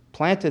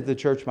planted the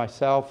church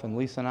myself, and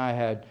Lisa and I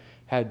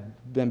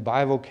had been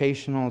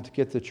bivocational to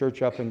get the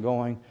church up and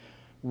going,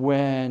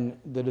 when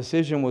the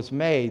decision was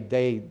made,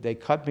 they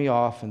cut me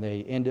off and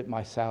they ended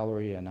my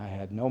salary, and I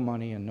had no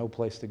money and no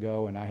place to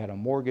go, and I had a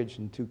mortgage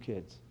and 2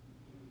 kids.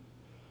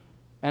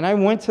 And I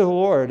went to the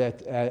Lord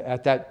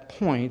at that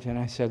point, and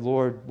I said,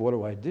 Lord, what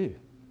do I do?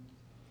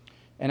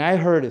 And I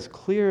heard as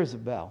clear as a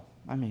bell.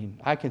 I mean,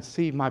 I can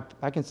see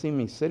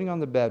me sitting on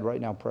the bed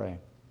right now praying.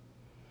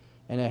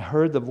 And I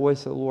heard the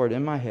voice of the Lord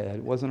in my head.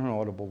 It wasn't an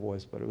audible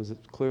voice, but it was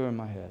clear in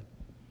my head.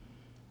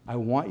 I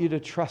want you to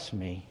trust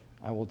me.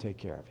 I will take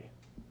care of you.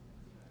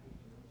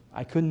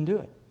 I couldn't do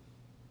it.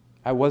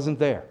 I wasn't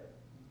there.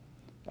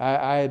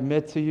 I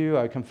admit to you,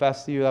 I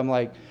confess to you, I'm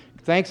like,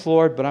 thanks,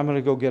 Lord, but I'm going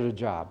to go get a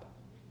job.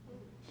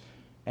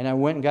 And I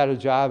went and got a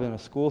job in a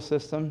school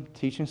system,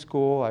 teaching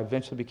school. I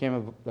eventually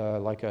became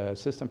like an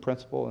assistant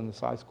principal in this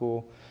high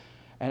school.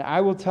 And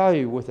I will tell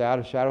you, without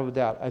a shadow of a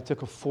doubt, I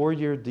took a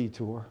 4-year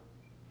detour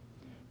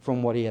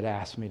from what he had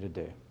asked me to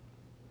do.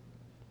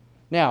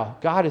 Now,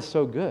 God is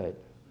so good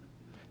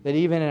that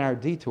even in our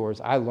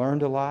detours, I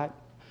learned a lot.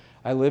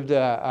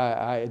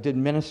 I did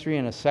ministry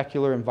in a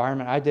secular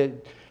environment. I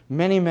did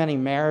many, many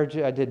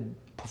marriages. I did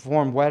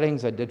perform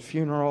weddings. I did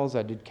funerals.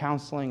 I did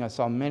counseling. I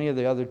saw many of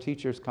the other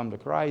teachers come to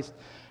Christ.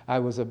 I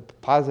was a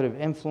positive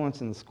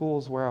influence in the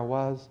schools where I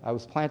was. I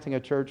was planting a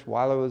church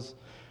while I was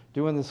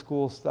doing the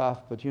school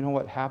stuff. But you know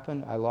what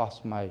happened? I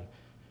lost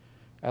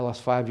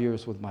 5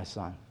 years with my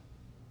son.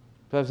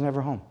 But I was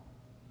never home.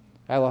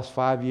 I lost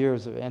 5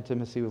 years of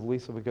intimacy with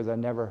Lisa because I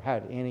never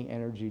had any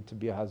energy to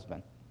be a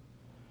husband.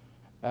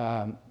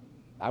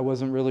 I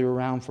wasn't really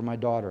around for my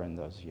daughter in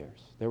those years.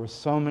 There were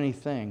so many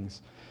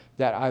things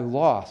that I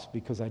lost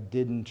because I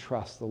didn't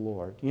trust the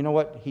Lord. You know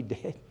what he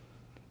did?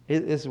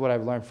 This is what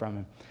I've learned from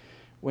him.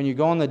 When you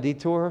go on the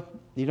detour,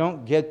 you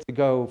don't get to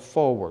go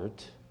forward.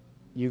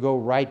 You go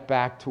right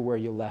back to where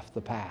you left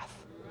the path.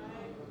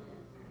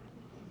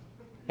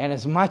 And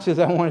as much as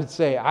I wanted to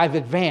say, I've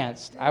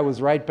advanced, I was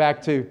right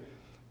back to,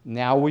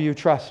 now will you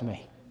trust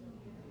me?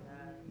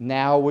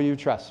 Now will you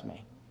trust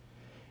me?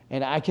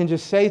 And I can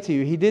just say to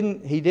you, he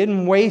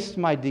didn't waste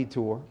my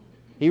detour.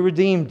 He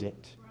redeemed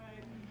it.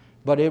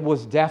 But it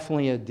was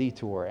definitely a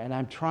detour. And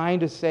I'm trying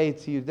to say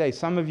to you today,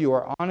 some of you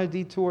are on a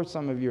detour,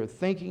 some of you are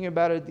thinking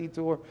about a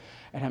detour,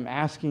 and I'm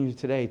asking you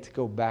today to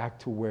go back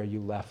to where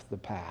you left the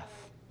path.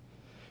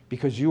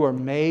 Because you are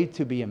made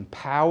to be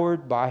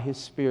empowered by His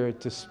Spirit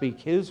to speak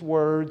His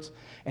words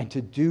and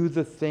to do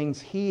the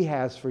things He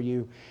has for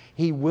you.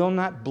 He will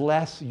not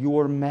bless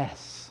your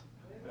mess.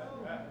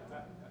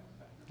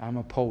 I'm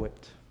a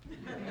poet.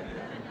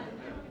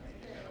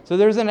 So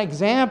there's an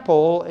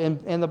example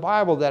in the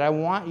Bible that I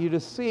want you to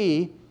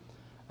see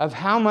of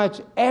how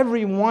much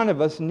every one of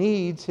us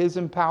needs His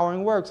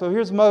empowering work. So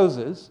here's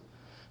Moses.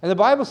 And the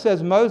Bible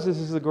says Moses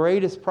is the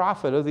greatest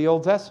prophet of the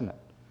Old Testament.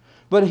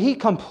 But he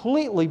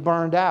completely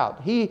burned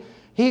out. He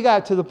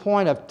got to the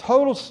point of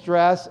total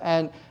stress,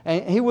 and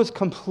he was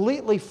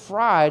completely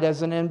fried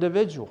as an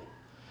individual.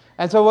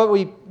 And so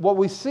what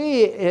we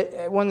see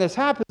when this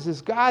happens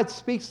is God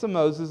speaks to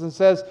Moses and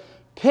says,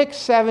 pick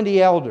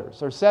 70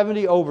 elders or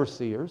 70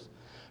 overseers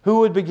who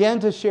would begin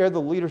to share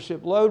the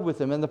leadership load with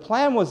him. And the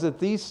plan was that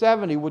these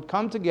 70 would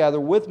come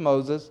together with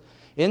Moses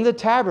in the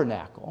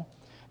tabernacle,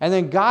 and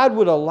then God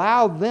would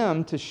allow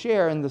them to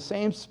share in the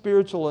same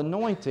spiritual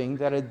anointing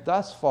that had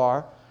thus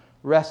far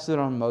rested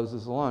on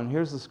Moses alone.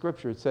 Here's the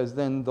scripture. It says,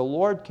 then the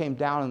Lord came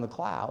down in the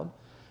cloud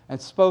and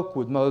spoke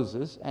with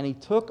Moses, and He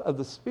took of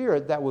the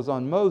Spirit that was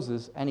on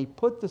Moses, and He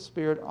put the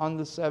Spirit on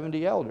the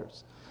 70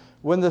 elders.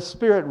 When the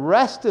Spirit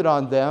rested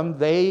on them,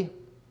 they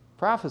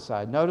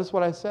prophesied. Notice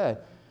what I said.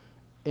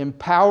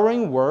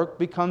 Empowering work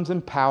becomes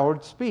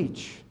empowered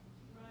speech.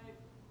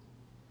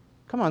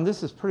 Come on,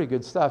 this is pretty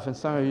good stuff, and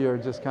some of you are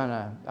just kind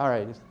of, all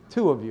right,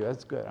 2 of you,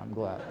 that's good, I'm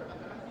glad.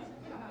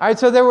 All right,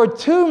 so there were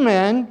 2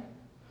 men,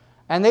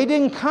 and they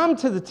didn't come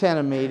to the tent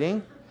of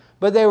meeting,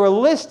 but they were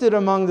listed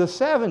among the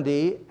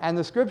 70, and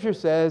the scripture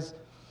says,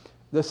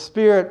 the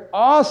Spirit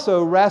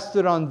also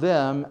rested on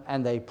them,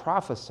 and they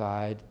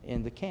prophesied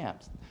in the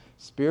camps.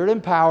 Spirit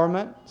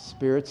empowerment,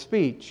 Spirit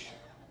speech.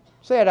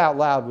 Say it out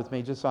loud with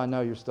me, just so I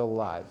know you're still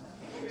alive.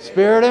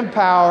 Spirit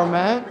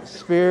empowerment,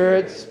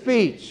 Spirit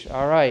speech.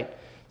 All right.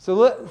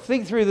 So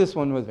think through this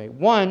one with me.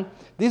 1,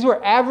 these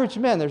were average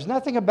men. There's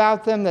nothing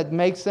about them that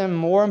makes them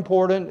more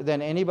important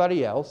than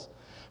anybody else.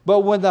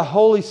 But when the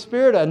Holy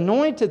Spirit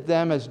anointed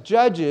them as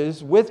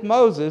judges with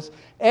Moses,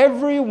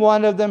 every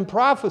one of them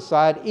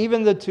prophesied,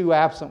 even the 2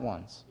 absent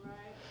ones. Right.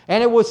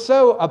 And it was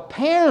so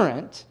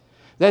apparent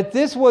that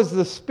this was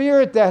the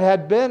Spirit that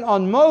had been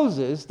on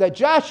Moses that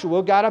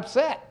Joshua got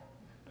upset.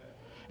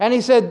 And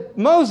he said,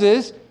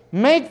 Moses,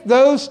 make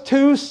those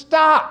 2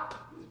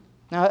 stop.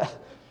 Now,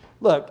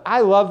 look, I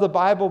love the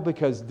Bible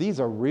because these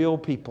are real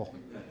people.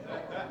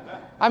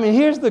 I mean,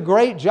 here's the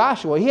great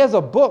Joshua. He has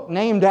a book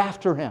named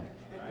after him.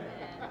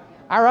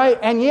 All right?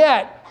 And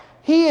yet,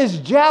 he is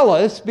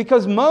jealous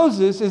because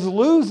Moses is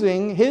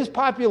losing his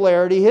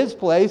popularity, his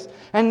place,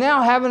 and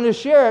now having to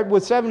share it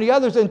with 70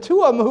 others, and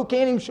 2 of them who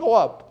can't even show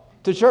up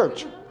to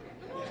church.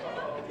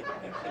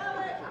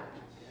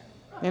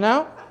 You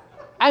know?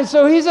 And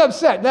so he's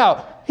upset.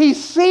 Now, he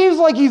seems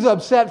like he's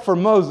upset for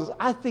Moses.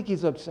 I think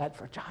he's upset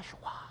for Joshua.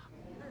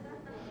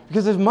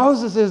 Because if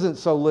Moses isn't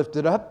so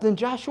lifted up, then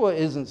Joshua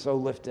isn't so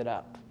lifted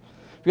up.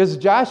 Because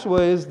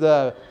Joshua is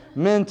the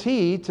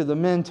mentee to the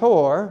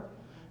mentor,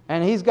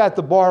 and he's got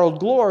the borrowed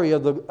glory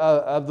of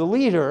the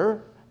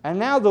leader, and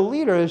now the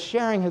leader is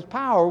sharing his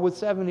power with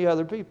 70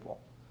 other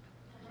people.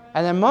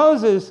 And then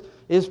Moses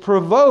is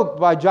provoked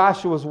by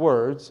Joshua's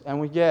words,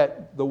 and we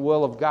get the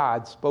will of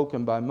God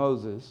spoken by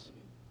Moses.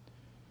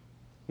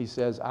 He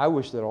says, I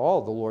wish that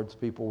all the Lord's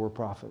people were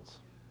prophets.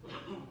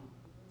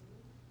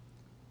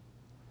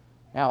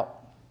 Now,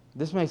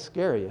 this may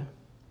scare you,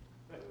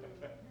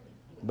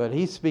 but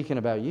he's speaking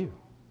about you.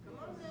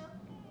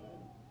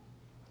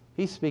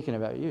 He's speaking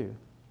about you.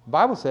 The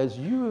Bible says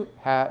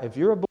if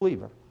you're a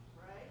believer,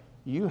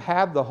 you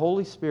have the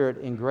Holy Spirit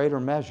in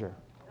greater measure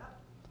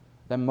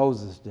than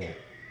Moses did.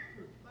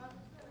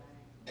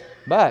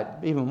 But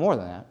even more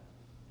than that,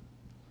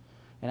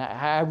 and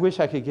I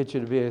wish I could get you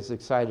to be as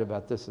excited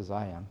about this as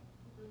I am.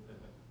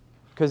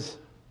 Because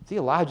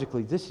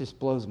theologically, this just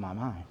blows my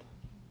mind.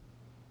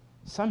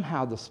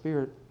 Somehow the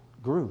Spirit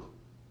grew.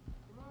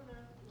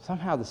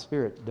 Somehow the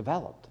Spirit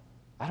developed.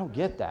 I don't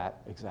get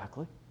that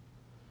exactly.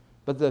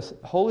 But the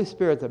Holy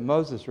Spirit that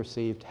Moses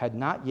received had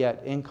not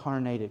yet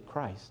incarnated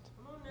Christ.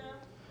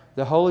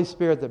 The Holy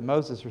Spirit that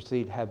Moses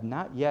received had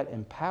not yet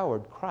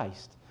empowered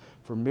Christ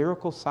for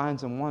miracles,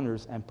 signs, and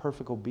wonders and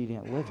perfect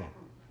obedient living.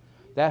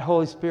 That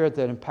Holy Spirit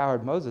that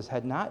empowered Moses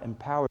had not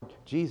empowered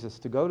Jesus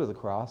to go to the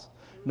cross,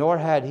 nor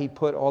had he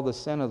put all the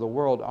sin of the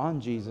world on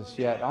Jesus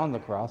yet on the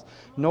cross,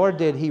 nor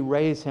did he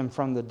raise him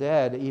from the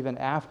dead even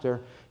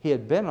after he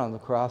had been on the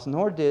cross,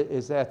 nor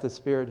is that the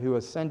Spirit who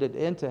ascended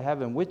into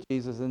heaven with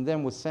Jesus and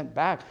then was sent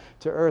back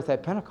to earth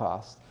at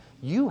Pentecost.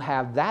 You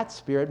have that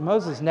Spirit.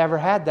 Moses never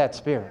had that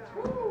Spirit.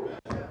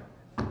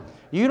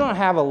 You don't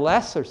have a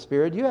lesser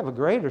Spirit. You have a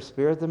greater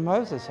Spirit than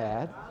Moses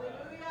had.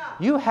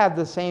 You have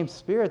the same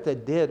Spirit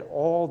that did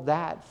all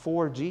that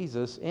for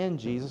Jesus in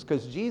Jesus,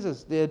 because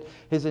Jesus did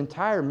his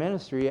entire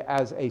ministry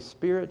as a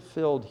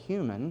Spirit-filled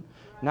human,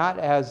 not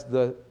as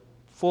the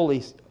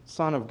fully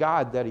Son of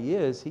God that he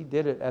is. He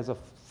did it as a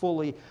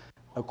fully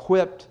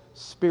equipped,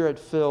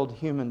 Spirit-filled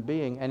human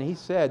being. And he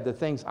said, the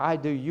things I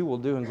do, you will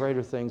do, and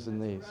greater things than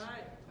these.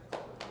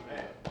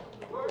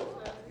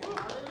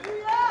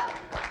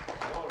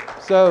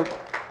 So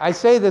I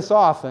say this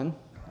often.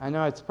 I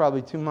know it's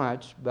probably too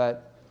much,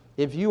 but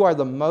if you are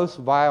the most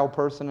vile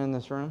person in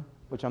this room,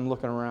 which I'm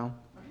looking around,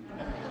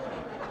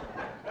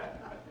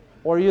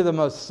 or you're the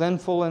most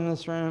sinful in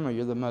this room, or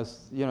you're the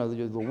most, you're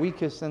the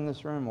weakest in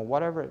this room, or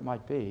whatever it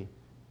might be,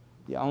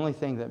 the only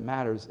thing that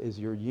matters is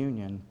your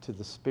union to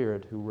the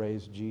Spirit who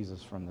raised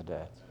Jesus from the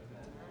dead.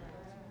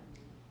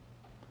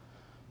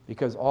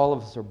 Because all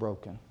of us are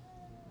broken.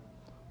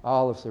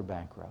 All of us are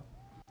bankrupt.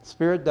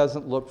 Spirit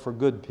doesn't look for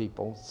good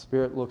people.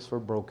 Spirit looks for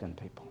broken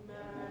people.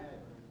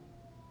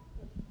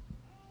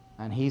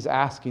 And he's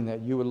asking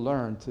that you would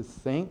learn to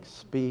think,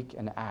 speak,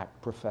 and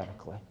act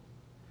prophetically.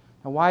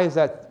 And why is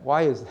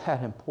that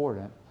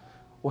important?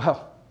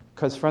 Well,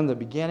 because from the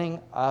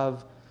beginning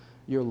of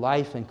your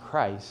life in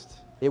Christ,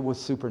 it was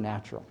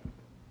supernatural.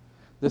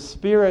 The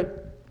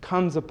Spirit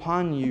comes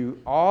upon you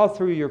all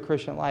through your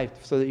Christian life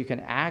so that you can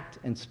act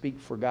and speak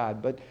for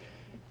God. But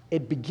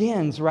it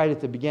begins right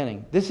at the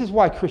beginning. This is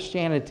why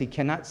Christianity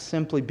cannot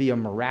simply be a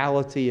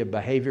morality, a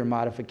behavior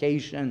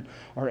modification,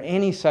 or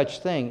any such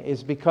thing,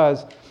 is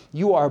because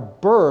you are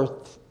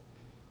birthed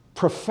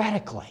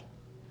prophetically.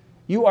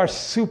 You are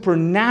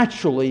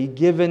supernaturally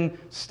given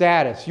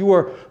status. You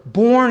are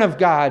born of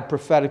God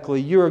prophetically.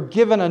 You are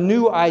given a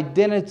new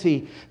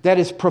identity that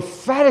is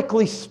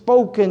prophetically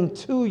spoken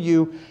to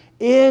you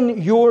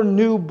in your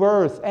new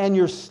birth. And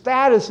your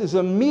status is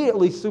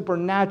immediately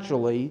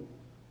supernaturally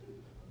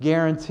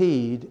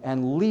guaranteed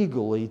and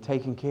legally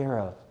taken care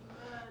of.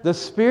 The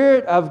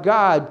Spirit of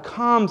God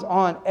comes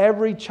on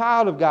every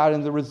child of God,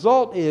 and the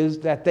result is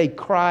that they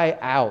cry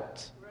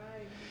out.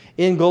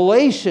 In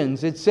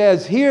Galatians, it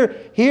says, here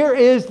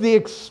is the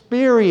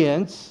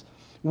experience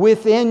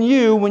within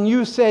you when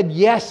you said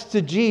yes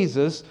to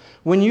Jesus,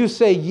 when you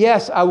say,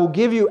 yes, I will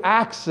give you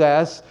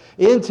access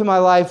into my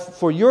life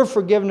for your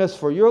forgiveness,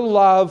 for your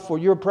love, for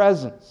your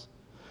presence.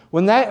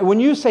 When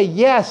you say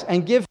yes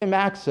and give him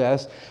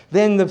access,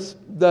 then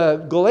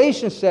the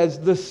Galatians says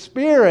the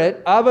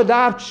Spirit of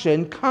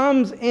adoption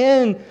comes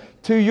in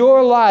to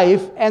your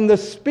life, and the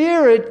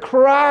Spirit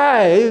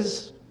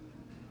cries,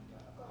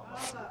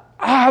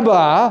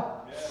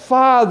 Abba,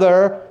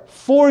 Father,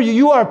 for you.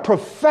 You are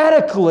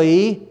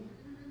prophetically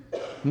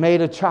made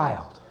a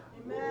child.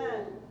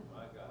 Amen.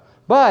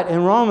 But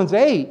in Romans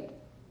 8,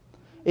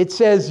 it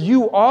says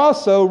you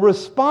also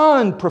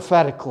respond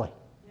prophetically.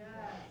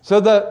 So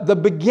the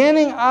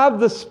beginning of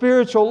the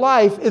spiritual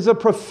life is a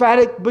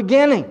prophetic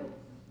beginning.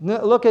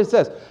 Look at it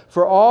says,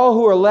 for all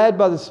who are led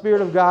by the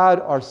Spirit of God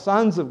are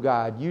sons of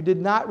God. You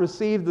did not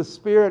receive the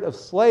spirit of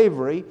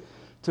slavery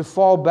to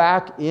fall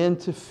back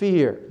into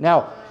fear.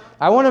 Now,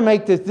 I want to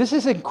make this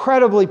is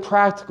incredibly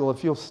practical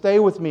if you'll stay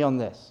with me on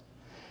this.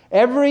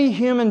 Every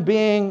human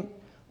being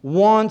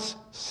wants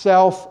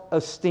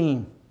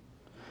self-esteem.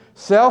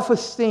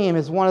 Self-esteem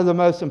is one of the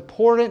most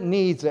important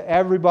needs that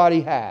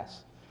everybody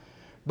has.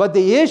 But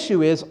the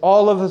issue is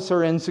all of us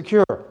are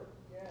insecure.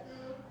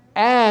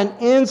 And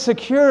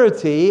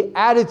insecurity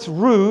at its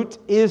root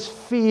is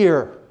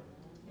fear.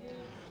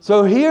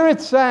 So here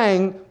it's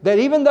saying that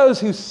even those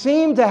who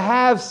seem to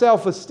have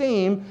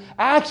self-esteem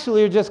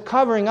actually are just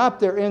covering up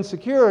their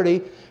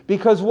insecurity,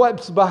 because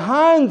what's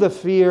behind the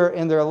fear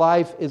in their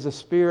life is a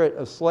spirit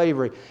of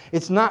slavery.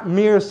 It's not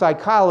mere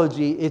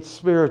psychology, it's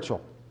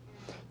spiritual.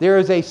 There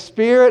is a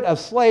spirit of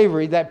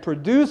slavery that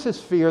produces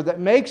fear, that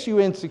makes you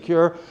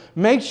insecure,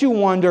 makes you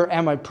wonder,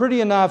 am I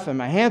pretty enough?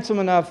 Am I handsome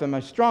enough? Am I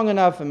strong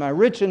enough? Am I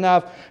rich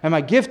enough? Am I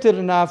gifted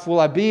enough?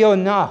 Will I be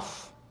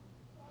enough?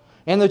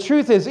 And the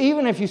truth is,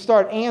 even if you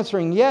start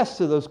answering yes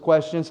to those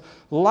questions,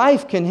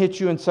 life can hit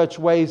you in such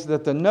ways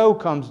that the no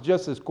comes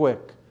just as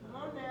quick.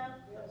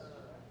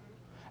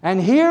 And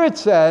here it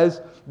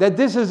says that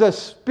this is a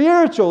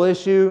spiritual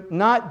issue,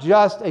 not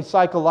just a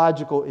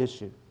psychological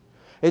issue.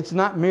 It's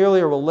not merely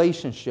a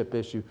relationship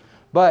issue,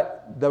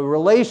 but the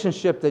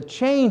relationship that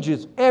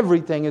changes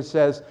everything. It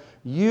says,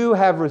 you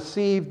have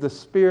received the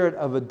spirit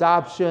of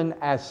adoption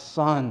as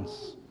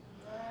sons.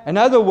 In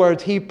other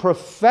words, He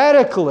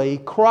prophetically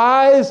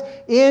cries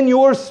in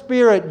your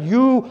spirit,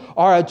 you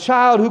are a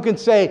child who can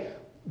say,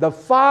 the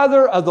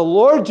Father of the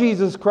Lord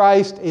Jesus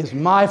Christ is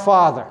my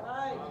Father.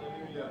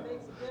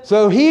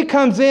 So He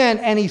comes in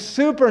and He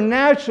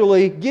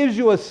supernaturally gives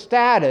you a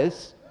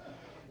status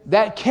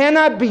that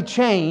cannot be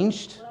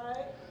changed,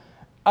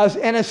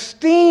 an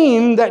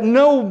esteem that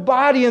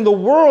nobody in the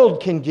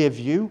world can give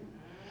you.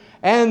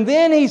 And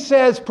then He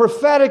says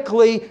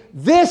prophetically,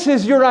 this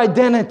is your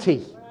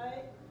identity.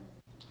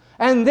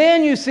 And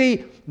then you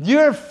see,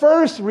 your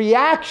first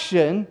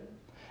reaction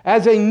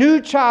as a new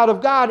child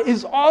of God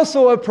is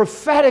also a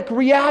prophetic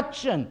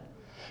reaction.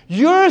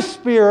 Your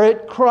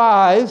spirit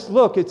cries,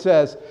 look, it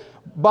says,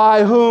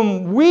 by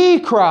whom we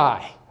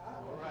cry.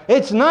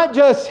 It's not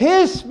just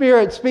His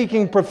Spirit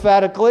speaking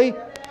prophetically,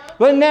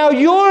 but now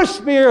your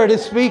spirit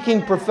is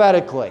speaking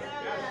prophetically.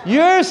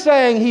 You're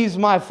saying He's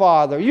my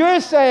Father.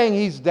 You're saying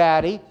He's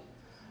Daddy.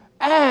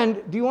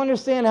 And do you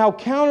understand how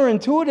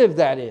counterintuitive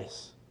that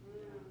is?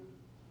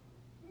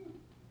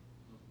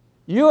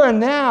 You are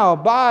now,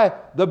 by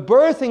the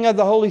birthing of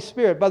the Holy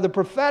Spirit, by the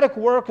prophetic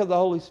work of the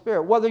Holy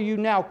Spirit, whether you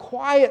now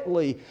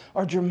quietly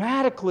or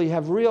dramatically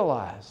have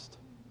realized,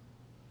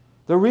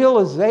 the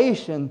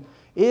realization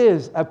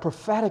is a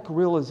prophetic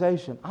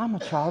realization. I'm a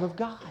child of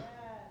God.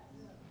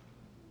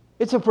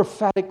 It's a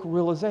prophetic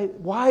realization.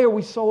 Why are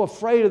we so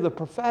afraid of the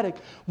prophetic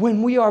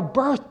when we are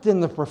birthed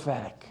in the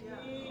prophetic?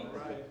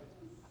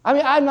 I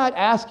mean, I'm not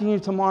asking you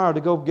tomorrow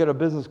to go get a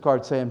business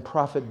card saying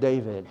Prophet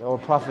David or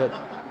Prophet.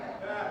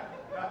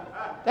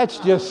 That's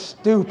just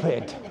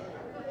stupid.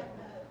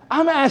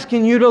 I'm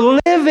asking you to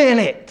live in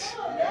it.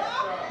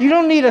 You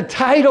don't need a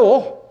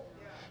title.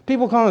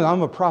 People come,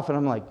 I'm a prophet.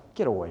 I'm like,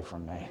 get away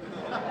from me.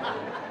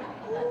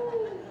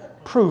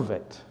 Prove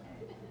it.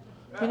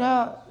 You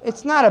know,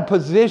 it's not a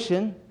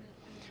position.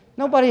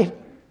 Hardly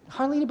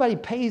anybody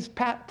pays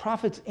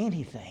prophets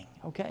anything,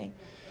 okay?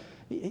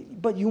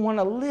 But you want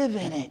to live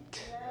in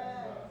it.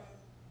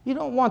 You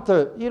don't want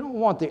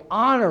the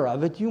honor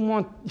of it. You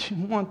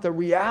want the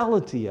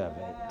reality of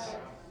it.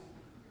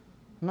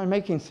 Am I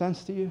making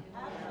sense to you?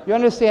 You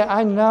understand?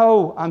 I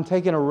know I'm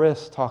taking a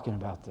risk talking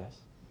about this.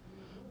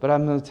 But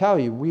I'm going to tell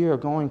you, we are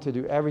going to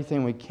do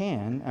everything we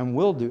can, and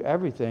will do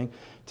everything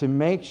to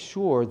make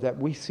sure that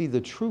we see the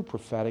true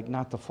prophetic,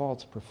 not the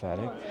false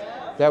prophetic.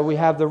 That we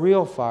have the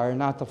real fire,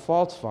 not the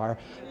false fire.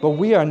 But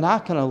we are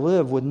not going to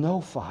live with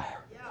no fire.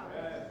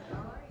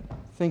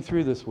 Think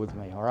through this with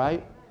me, all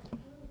right?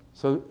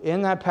 So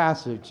in that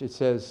passage, it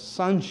says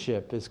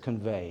sonship is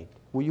conveyed.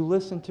 Will you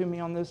listen to me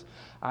on this?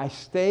 I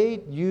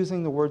stayed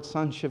using the word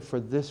sonship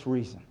for this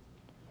reason.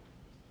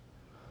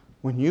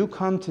 When you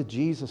come to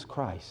Jesus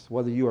Christ,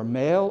 whether you are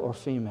male or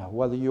female,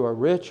 whether you are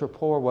rich or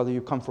poor, whether you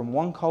come from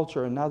one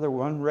culture or another,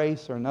 one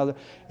race or another,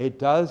 it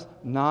does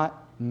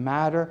not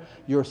matter.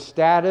 Your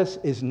status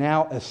is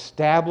now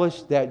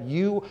established that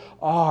you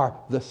are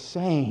the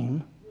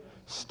same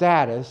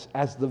status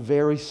as the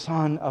very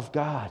Son of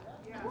God.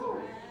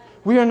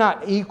 We are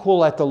not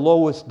equal at the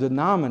lowest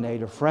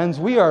denominator, friends.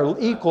 We are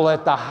equal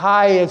at the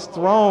highest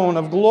throne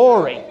of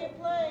glory.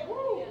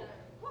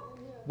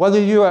 Whether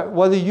you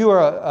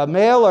are a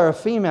male or a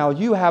female,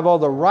 you have all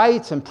the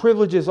rights and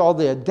privileges, all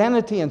the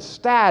identity and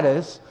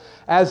status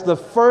as the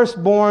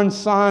firstborn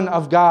son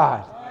of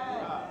God.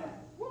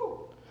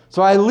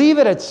 So I leave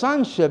it at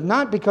sonship,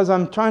 not because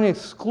I'm trying to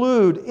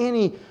exclude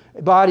any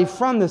body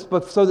from this,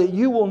 but so that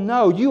you will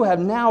know you have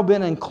now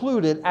been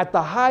included at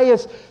the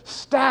highest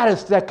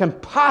status that can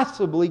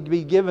possibly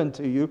be given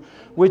to you,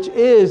 which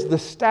is the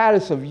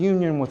status of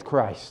union with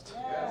Christ.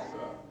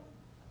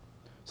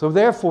 So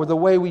therefore, the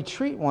way we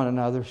treat one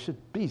another should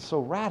be so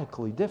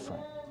radically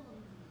different.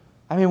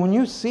 I mean, when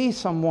you see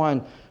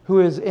someone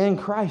who is in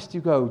Christ,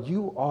 you go,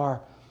 you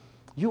are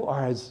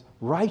as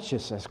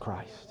righteous as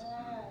Christ.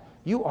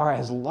 You are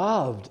as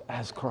loved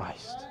as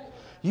Christ.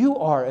 You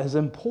are as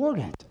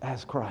important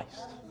as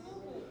Christ.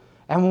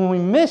 And when we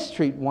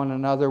mistreat one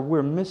another,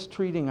 we're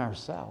mistreating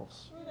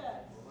ourselves.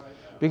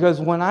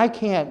 Because when I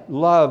can't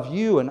love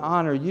you and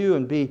honor you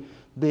and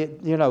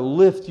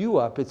lift you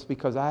up, it's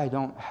because I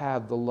don't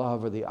have the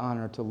love or the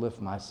honor to lift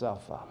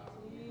myself up.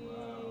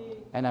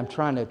 And I'm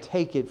trying to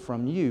take it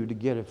from you to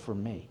get it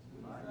from me.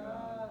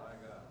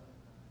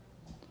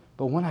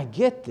 But when I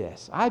get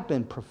this, I've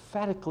been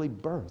prophetically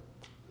birthed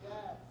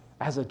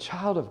as a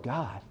child of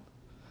God.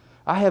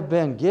 I have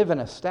been given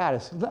a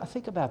status.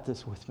 Think about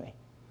this with me.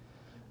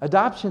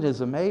 Adoption is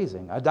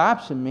amazing.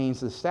 Adoption means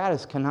the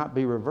status cannot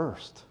be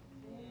reversed.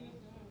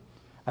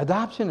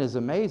 Adoption is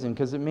amazing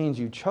because it means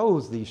you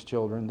chose these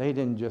children. They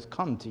didn't just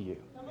come to you.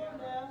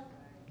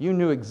 You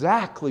knew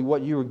exactly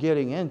what you were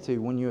getting into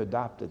when you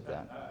adopted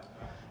them.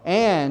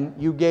 And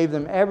you gave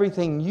them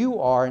everything you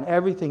are, and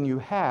everything you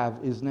have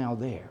is now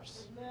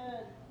theirs.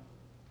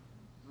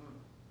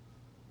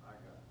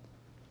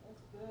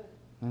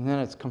 And then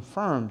it's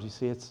confirmed. You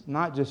see, it's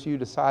not just you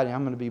deciding,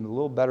 I'm going to be a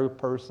little better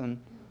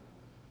person.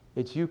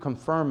 It's you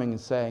confirming and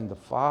saying, the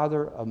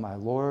Father of my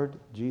Lord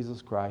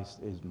Jesus Christ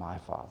is my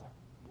Father.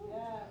 Yes.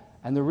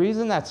 And the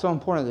reason that's so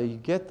important that you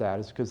get that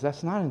is because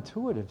that's not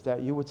intuitive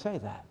that you would say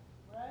that.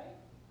 Right?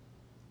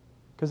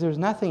 Because there's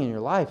nothing in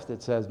your life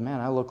that says, man,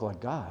 I look like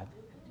God.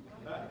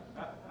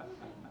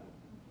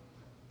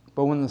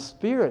 But when the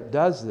Spirit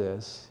does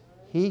this,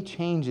 He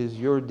changes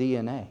your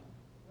DNA.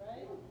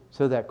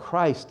 So that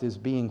Christ is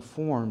being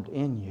formed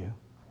in you.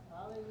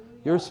 Hallelujah.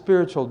 Your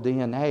spiritual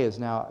DNA is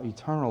now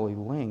eternally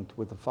linked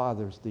with the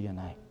Father's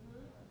DNA.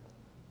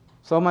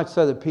 So much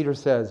so that Peter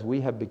says we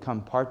have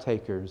become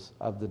partakers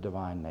of the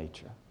divine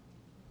nature.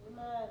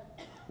 Amen.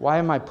 Why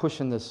am I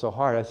pushing this so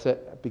hard? I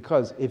said,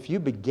 because if you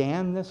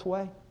began this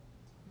way,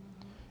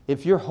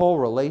 if your whole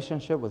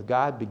relationship with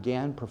God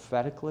began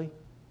prophetically,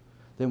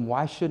 then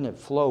why shouldn't it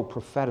flow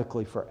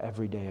prophetically for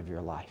every day of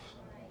your life?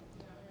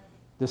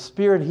 The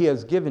Spirit He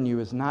has given you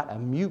is not a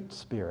mute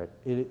spirit.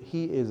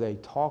 He is a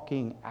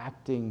talking,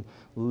 acting,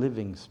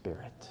 living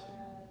Spirit.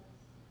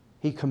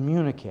 He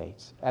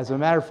communicates. As a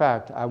matter of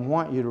fact, I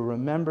want you to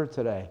remember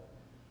today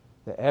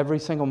that every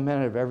single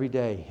minute of every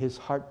day, His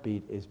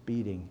heartbeat is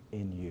beating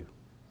in you.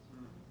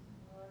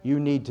 You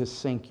need to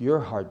sync your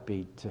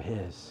heartbeat to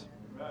His.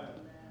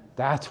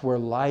 That's where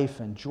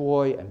life and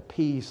joy and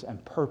peace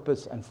and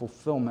purpose and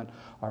fulfillment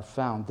are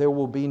found. There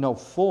will be no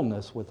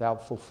fullness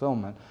without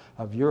fulfillment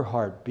of your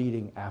heart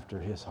beating after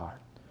His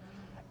heart.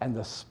 And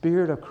the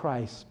Spirit of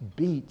Christ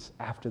beats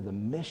after the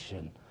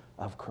mission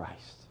of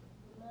Christ.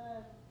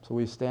 So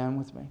will you stand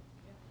with me?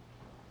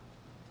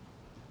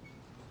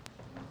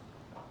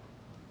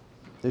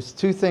 There's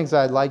two things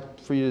I'd like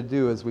for you to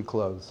do as we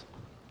close.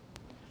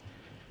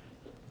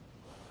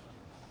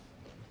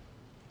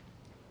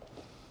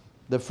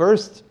 The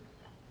first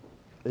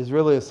is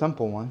really a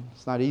simple one.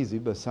 It's not easy,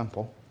 but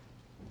simple.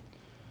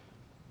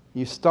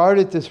 You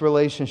started this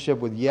relationship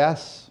with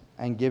yes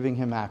and giving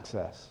Him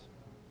access.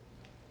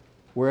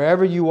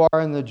 Wherever you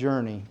are in the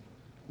journey,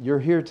 you're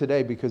here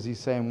today because He's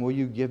saying, will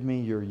you give me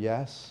your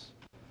yes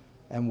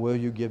and will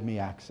you give me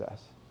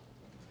access?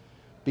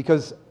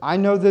 Because I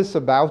know this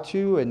about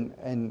you,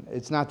 and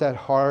it's not that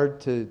hard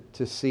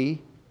to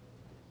see.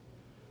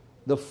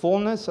 The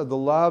fullness of the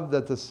love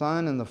that the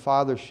Son and the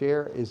Father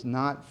share is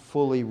not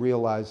fully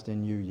realized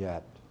in you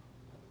yet.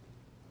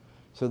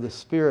 So the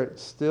Spirit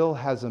still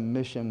has a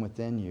mission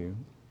within you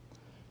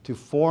to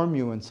form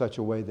you in such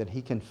a way that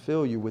He can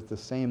fill you with the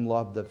same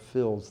love that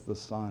fills the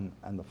Son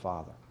and the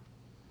Father.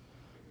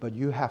 But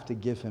you have to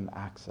give Him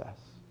access.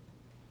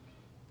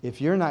 If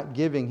you're not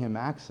giving Him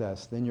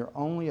access, then you're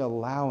only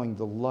allowing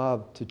the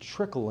love to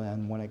trickle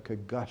in when it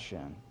could gush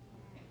in.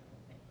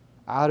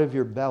 Out of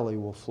your belly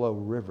will flow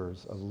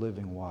rivers of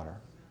living water.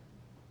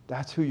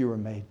 That's who you were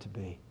made to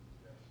be.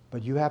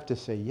 But you have to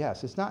say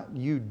yes. It's not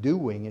you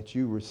doing, it's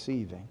you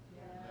receiving.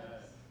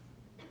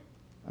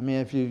 I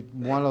mean, if you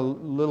want a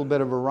little bit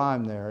of a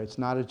rhyme there, it's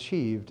not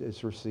achieved,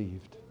 it's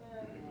received.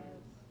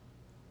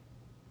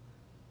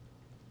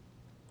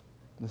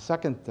 The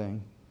second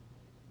thing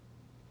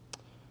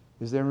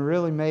is there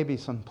really may be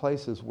some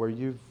places where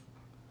you've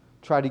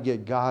tried to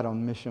get God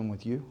on mission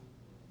with you.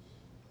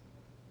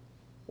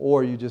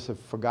 Or you just have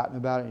forgotten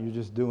about it and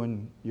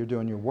you're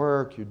doing your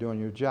work, you're doing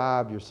your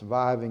job, you're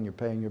surviving, you're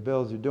paying your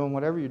bills, you're doing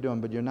whatever you're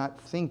doing, but you're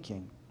not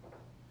thinking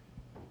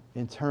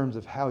in terms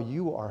of how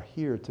you are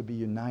here to be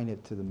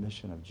united to the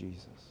mission of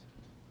Jesus.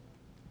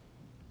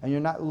 And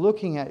you're not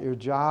looking at your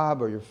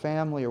job or your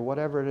family or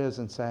whatever it is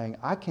and saying,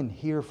 I can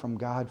hear from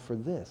God for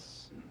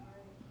this.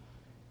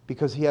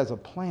 Because He has a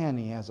plan,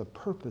 He has a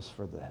purpose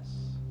for this.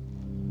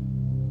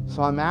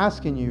 So I'm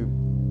asking you,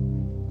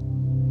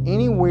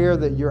 anywhere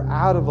that you're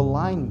out of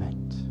alignment,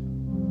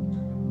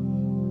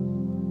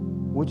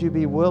 would you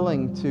be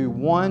willing to,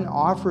 one,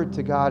 offer it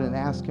to God and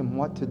ask Him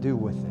what to do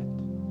with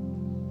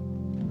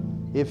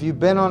it? If you've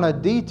been on a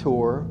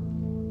detour,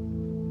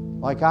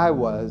 like I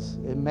was,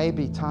 it may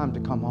be time to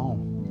come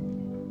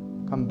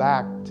home. Come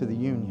back to the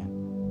union.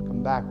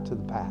 Come back to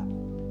the path.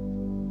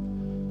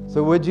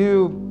 So would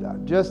you,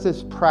 just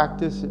as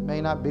practice, it may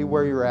not be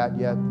where you're at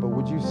yet, but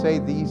would you say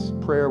these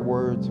prayer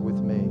words with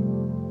me?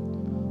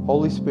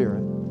 Holy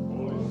Spirit,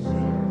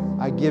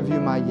 I give you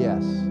my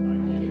yes.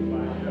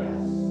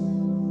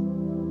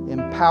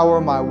 Empower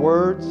my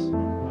words.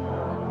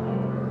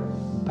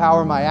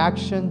 Empower my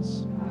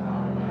actions.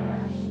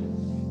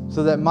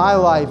 So that my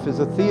life is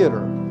a theater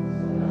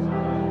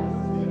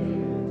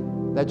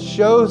that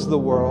shows the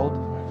world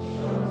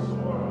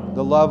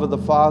the love of the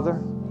Father,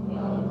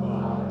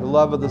 the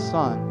love of the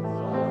Son,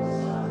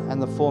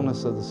 and the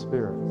fullness of the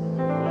Spirit.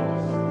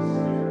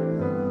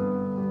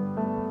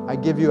 I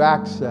give you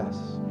access.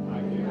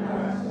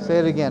 Say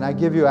it again. I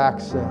give you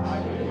access.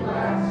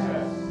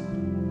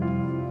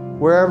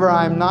 Wherever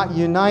I am not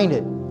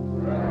united,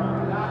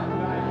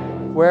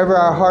 wherever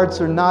our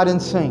hearts are not in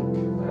sync,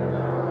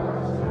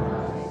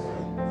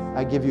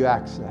 I give you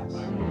access.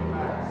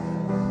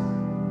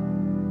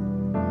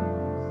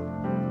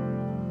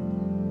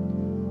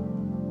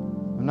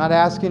 I'm not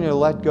asking you to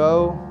let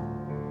go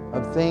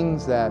of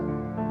things that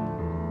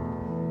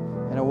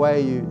in a way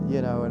you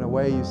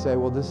say,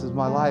 well, this is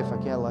my life, I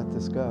can't let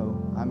this go.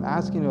 I'm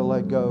asking you to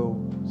let go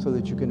so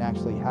that you can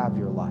actually have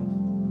your life.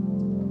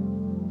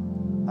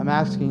 I'm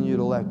asking you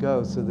to let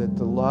go so that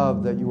the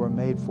love that you were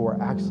made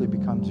for actually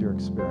becomes your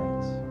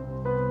experience.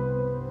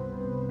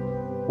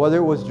 Whether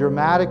it was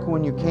dramatic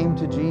when you came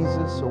to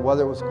Jesus or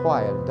whether it was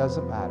quiet, it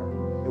doesn't matter.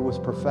 It was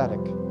prophetic.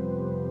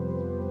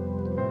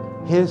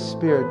 His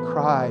Spirit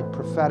cried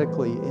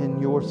prophetically in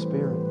your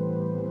spirit.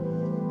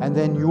 And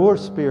then your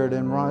spirit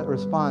in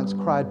response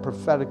cried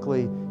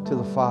prophetically to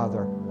the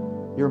Father,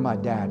 you're my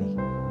daddy.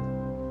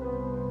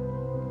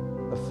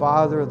 The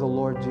Father of the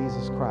Lord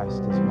Jesus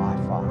Christ is my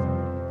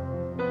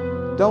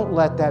Father. Don't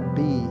let that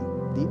be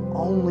the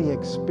only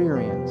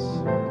experience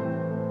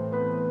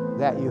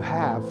that you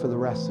have for the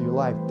rest of your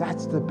life.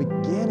 That's the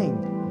beginning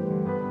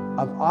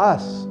of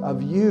us,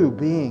 of you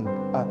being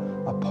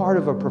a part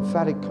of a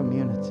prophetic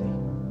community.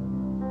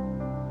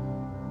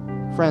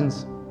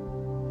 Friends,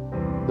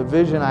 the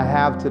vision I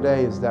have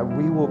today is that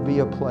we will be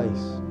a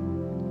place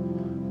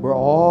where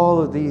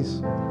all of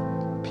these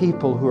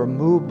people who are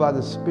moved by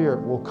the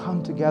Spirit will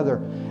come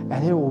together,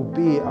 and it will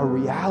be a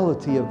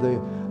reality of the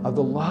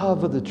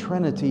love of the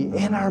Trinity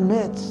in our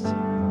midst.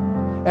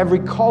 Every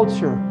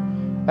culture,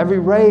 every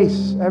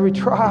race, every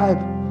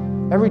tribe,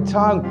 every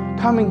tongue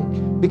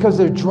coming because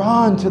they're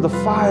drawn to the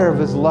fire of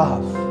His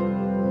love.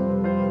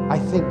 I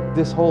think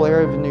this whole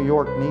area of New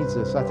York needs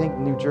this. I think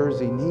New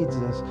Jersey needs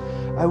this.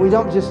 We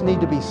don't just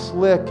need to be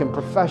slick and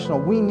professional.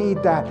 We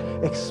need that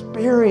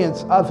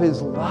experience of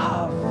His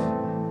love.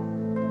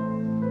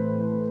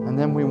 And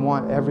then we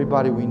want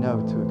everybody we know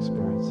to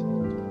experience it.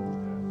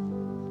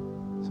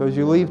 So as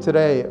you leave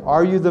today,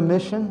 are you the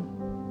mission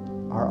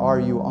or are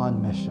you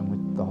on mission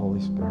with the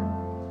Holy Spirit?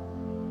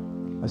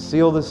 I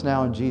seal this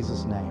now in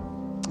Jesus' name.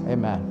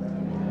 Amen.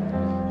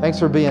 Thanks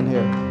for being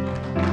here.